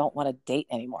just don't want to date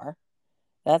anymore.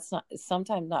 That's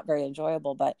sometimes not very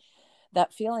enjoyable, but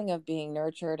that feeling of being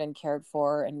nurtured and cared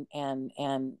for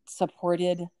and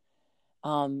supported,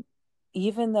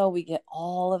 even though we get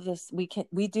all of this,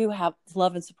 we do have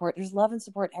love and support. There's love and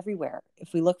support everywhere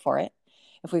if we look for it,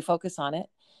 if we focus on it,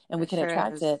 and we can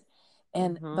attract it.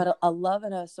 And but a love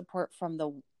and a support from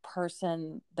the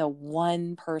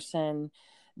one person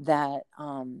that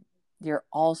you're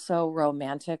also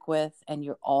romantic with, and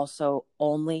you're also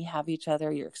only have each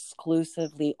other. You're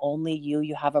exclusively only you.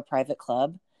 You have a private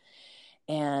club,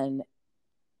 and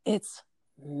it's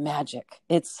magic.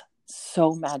 It's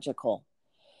so magical.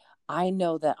 I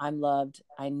know that I'm loved.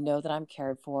 I know that I'm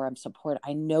cared for. I'm supported.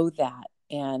 I know that.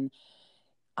 And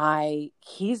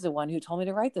he's the one who told me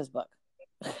to write this book.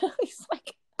 He's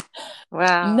like,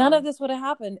 wow, none of this would have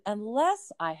happened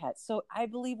unless I had. So I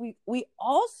believe we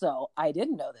also, I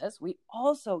didn't know this, we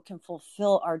also can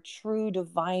fulfill our true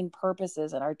divine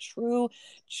purposes and our true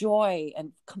joy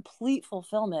and complete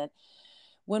fulfillment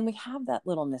when we have that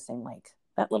little missing link,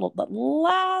 that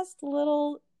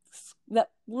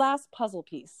last puzzle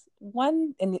piece,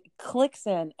 one, and it clicks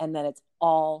in, and then it's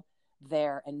all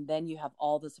there. And then you have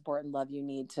all the support and love you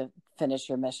need to finish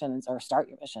your mission or start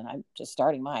your mission. I'm just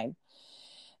starting mine.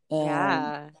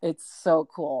 And it's so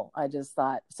cool. I just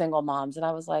thought single moms. And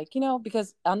I was like,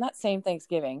 because on that same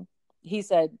Thanksgiving, he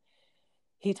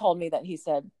told me that he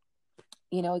said,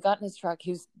 he got in his truck.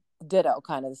 He was ditto,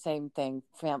 kind of the same thing,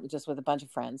 family, just with a bunch of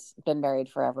friends, been married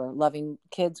forever, loving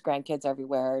kids, grandkids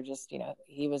everywhere. Just,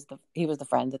 he was the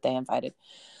friend that they invited,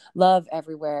 love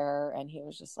everywhere. And he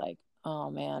was just like,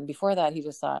 oh man, before that, he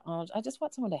just thought, oh, I just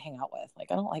want someone to hang out with.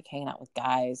 Like, I don't like hanging out with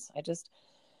guys. I just,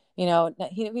 we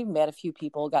met a few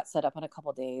people, got set up on a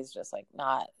couple of days, just like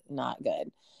not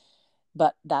good.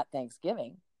 But that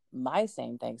Thanksgiving, my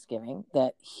same Thanksgiving,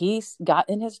 that he got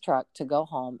in his truck to go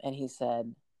home, and he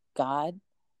said, God,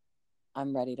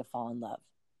 I'm ready to fall in love.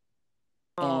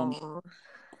 And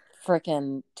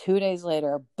freaking 2 days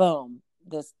later, boom,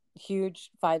 this huge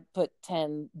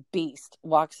 5'10" beast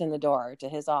walks in the door to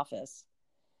his office.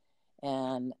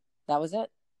 And that was it.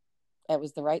 It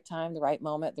was the right time, the right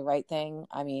moment, the right thing.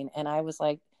 I mean, and I was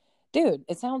like, dude,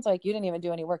 it sounds like you didn't even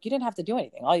do any work. You didn't have to do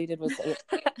anything. All you did was say,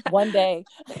 one day,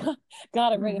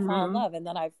 God, I'm ready to fall in love. And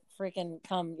then I freaking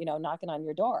come, knocking on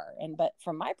your door. But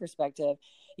from my perspective,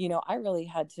 I really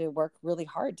had to work really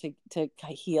hard to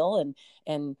heal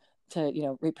and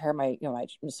to, repair my,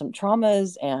 some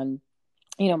traumas and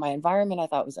my environment I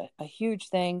thought was a huge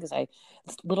thing, because I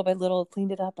little by little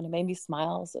cleaned it up, and it made me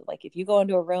smile. So like if you go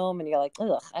into a room and you're like,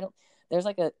 ugh, I don't, there's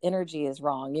like a energy is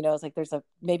wrong, it's like there's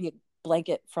maybe a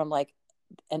blanket from like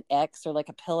an ex, or like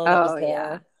a pillow that was Oh yeah.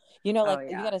 there, Oh like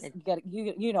yeah.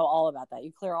 you know all about that.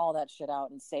 You clear all that shit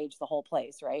out and sage the whole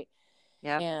place, right?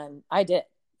 Yep. And I did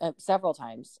several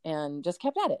times, and just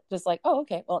kept at it, just like, oh,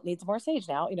 okay, well, it needs more sage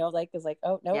now, like it's like,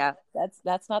 oh no, Yeah.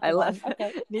 that's not I the love one.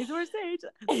 Okay. needs more sage.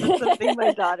 That's something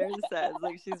my daughter says.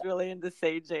 Like she's really into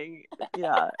saging.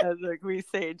 Yeah. And like we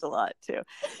sage a lot too.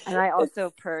 And I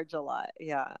also purge a lot.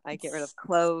 Yeah. I get rid of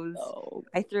clothes. So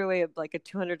I threw away like a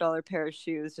 $200 pair of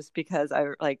shoes just because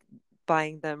I like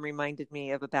buying them reminded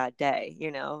me of a bad day,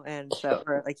 and so,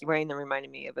 or like wearing them reminded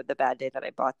me of the bad day that I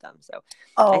bought them. So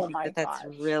I oh think my that's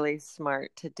gosh, really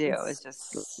smart to do, is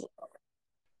just, it's,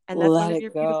 and that's one let of it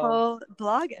your go. beautiful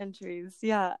blog entries.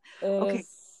 Yeah. It Okay. is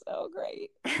so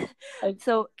great.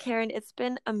 So Karen, it's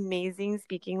been amazing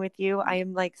speaking with you. I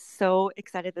am like so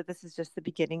excited that this is just the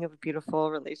beginning of a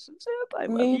beautiful relationship. I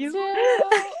love Me you. too.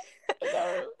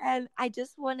 No. And I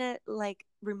just want to like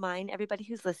remind everybody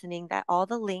who's listening that all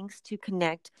the links to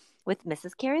connect with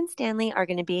Mrs. Karen Stanley are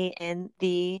going to be in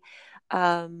the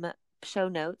um, show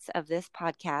notes of this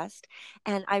podcast.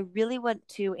 And I really want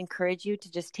to encourage you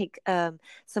to just take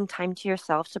some time to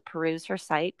yourself to peruse her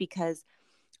site, because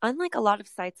unlike a lot of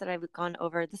sites that I've gone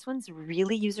over, this one's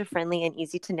really user-friendly and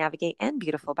easy to navigate, and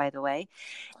beautiful, by the way.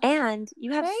 And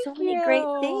you have so Thank many great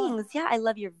you. things. Yeah, I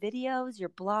love your videos, your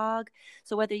blog.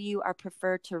 So whether you are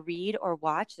preferred to read or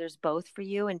watch, there's both for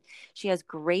you. And she has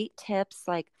great tips,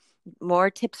 like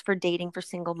more tips for dating for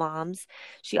single moms.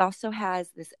 She also has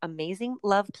this amazing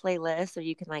love playlist, so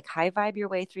you can like high vibe your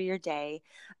way through your day,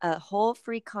 a whole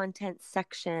free content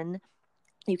section.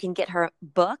 You can get her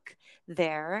book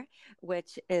there,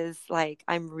 which is like,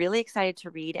 I'm really excited to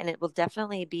read, and it will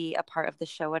definitely be a part of the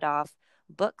Show It Off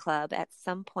book club at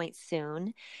some point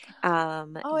soon. Oh,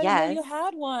 I didn't know Yes, you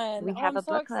had one. we Oh, have I'm a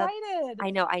so book club. excited.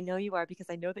 I know you are, because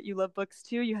I know that you love books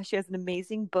too. She has an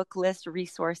amazing book list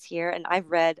resource here, and I've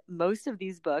read most of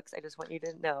these books. I just want you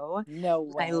to know. No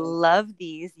I way. love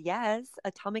these. Yes,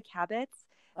 Atomic Habits.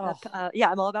 Oh,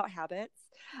 Yeah, I'm all about habits.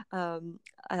 Um,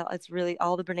 it's really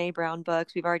all the Brene Brown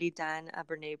books. We've already done a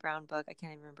Brene Brown book. I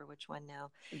can't even remember which one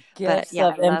now, but gifts yeah,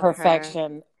 of I love her.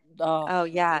 imperfection. Oh, Oh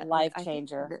yeah, life I think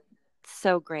changer.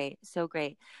 so great, so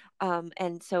great.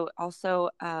 And so also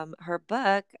her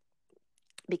book,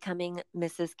 Becoming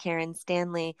Mrs. Karen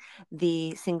Stanley,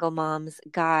 the Single Mom's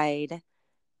Guide.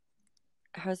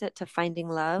 How's it to finding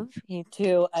love?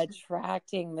 To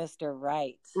attracting Mr.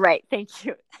 Right. Right. Thank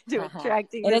you. To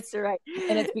attracting and it's Mr. Right.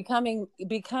 and it's becoming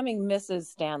Mrs.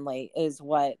 Stanley is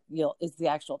what is the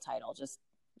actual title, just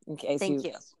in case Thank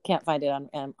you you. can't find it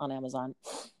on Amazon.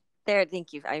 There,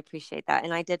 thank you. I appreciate that.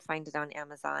 And I did find it on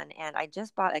Amazon, and I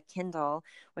just bought a Kindle,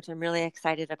 which I'm really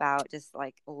excited about, just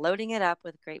like loading it up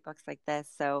with great books like this.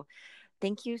 So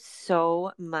thank you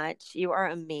so much. You are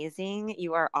amazing.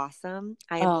 You are awesome.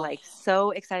 I am Oh, like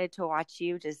so excited to watch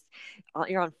you. Just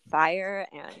you're on fire,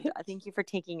 and thank you for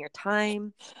taking your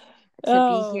time to be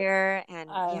oh, here. And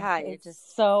yeah, you're it's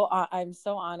just so I'm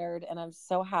so honored, and I'm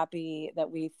so happy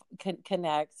that we can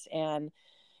connect. And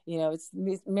it's,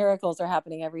 these miracles are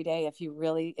happening every day if you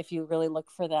really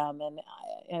look for them.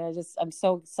 I'm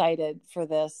so excited for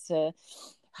this to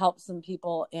help some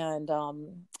people,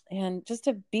 and just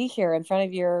to be here in front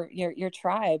of your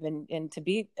tribe, and to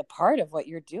be a part of what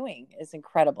you're doing is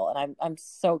incredible, and I'm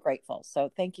so grateful.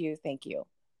 So thank you.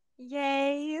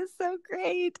 yay, so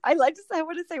great. I want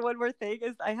to say one more thing,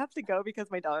 is I have to go because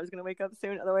my daughter's going to wake up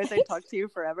soon. Otherwise I'd talk to you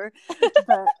forever.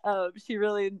 But she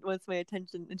really wants my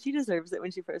attention, and she deserves it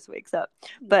when she first wakes up.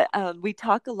 But we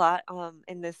talk a lot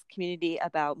in this community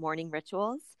about morning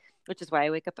rituals, which is why I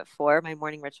wake up at 4. My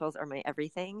morning rituals are my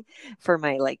everything for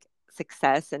my like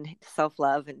success and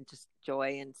self-love and just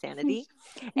joy and sanity.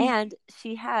 And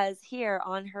she has here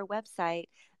on her website,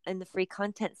 in the free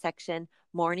content section,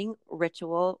 morning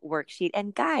ritual worksheet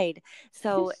and guide.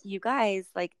 So you guys,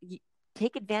 like,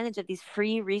 take advantage of these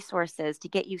free resources to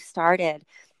get you started,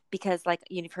 because like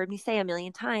you've heard me say a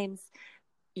million times,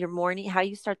 your morning, how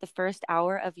you start the first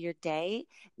hour of your day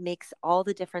makes all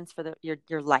the difference for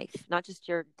your life, not just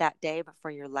that day, but for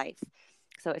your life.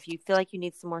 So if you feel like you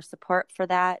need some more support for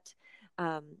that,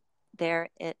 there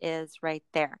it is right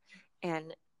there.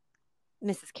 And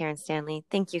Mrs. Karen Stanley,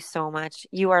 thank you so much.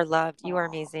 You are loved. You are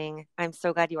amazing. I'm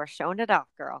so glad you are showing it off,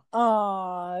 girl.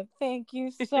 Oh, thank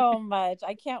you so much.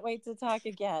 I can't wait to talk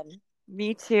again.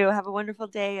 Me too. Have a wonderful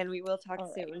day, and we will talk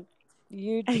All right. soon.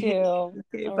 You too.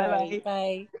 Okay, All bye-bye.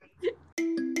 right.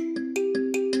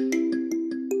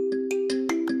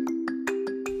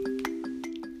 Bye.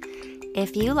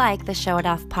 If you like the Show It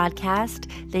Off podcast,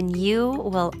 then you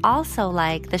will also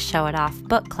like the Show It Off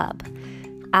book club.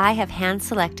 I have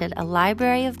hand-selected a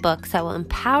library of books that will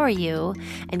empower you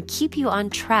and keep you on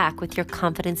track with your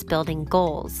confidence-building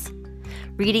goals.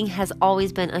 Reading has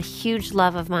always been a huge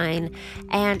love of mine,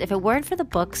 and if it weren't for the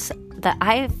books that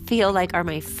I feel like are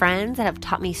my friends that have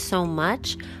taught me so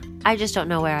much, I just don't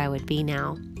know where I would be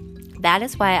now. That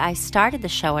is why I started the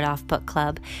Show It Off book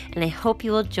club, and I hope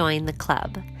you will join the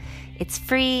club. It's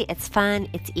free, it's fun,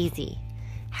 it's easy.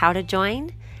 How to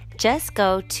join? Just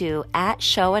go to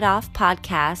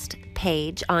 @ShowItOffPodcast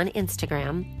page on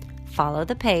Instagram, follow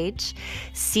the page,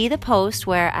 see the post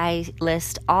where I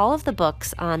list all of the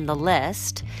books on the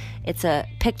list. It's a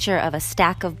picture of a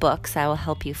stack of books. I will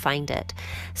help you find it.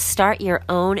 Start your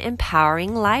own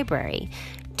empowering library.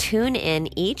 Tune in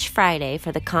each Friday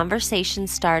for the conversation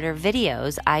starter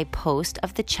videos I post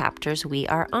of the chapters we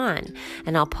are on,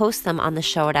 and I'll post them on the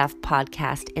Show It Off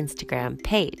podcast Instagram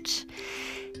page.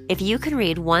 If you can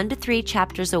read 1 to 3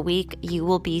 chapters a week, you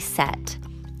will be set.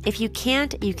 If you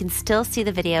can't, you can still see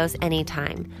the videos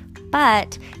anytime.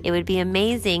 But it would be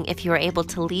amazing if you were able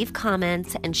to leave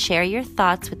comments and share your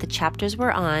thoughts with the chapters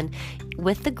we're on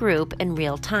with the group in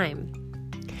real time.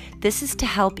 This is to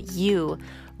help you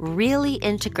really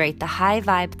integrate the high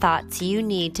vibe thoughts you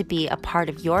need to be a part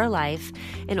of your life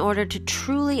in order to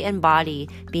truly embody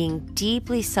being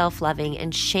deeply self-loving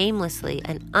and shamelessly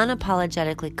and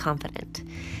unapologetically confident.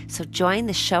 So join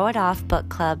the Show It Off book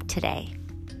club today.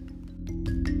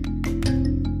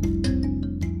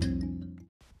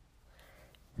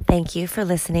 Thank you for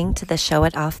listening to the Show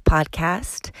It Off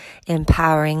podcast,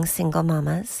 empowering single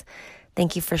mamas.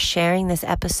 Thank you for sharing this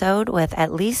episode with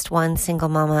at least one single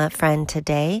mama friend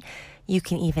today. You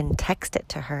can even text it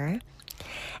to her.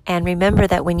 And remember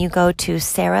that when you go to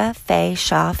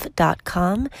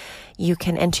sarahfayshoff.com, you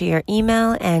can enter your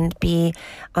email and be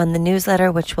on the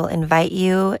newsletter, which will invite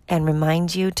you and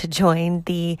remind you to join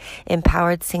the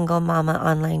Empowered Single Mama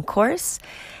online course.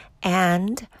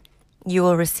 And you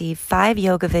will receive 5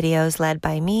 yoga videos led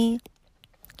by me,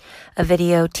 a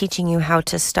video teaching you how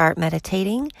to start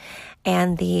meditating,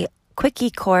 and the quickie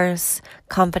course,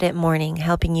 Confident Morning,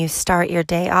 helping you start your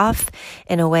day off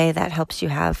in a way that helps you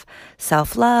have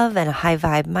self-love and a high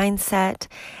vibe mindset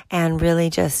and really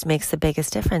just makes the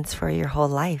biggest difference for your whole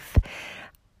life.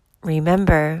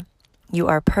 Remember, you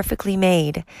are perfectly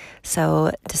made,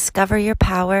 so discover your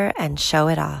power and show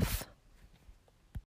it off.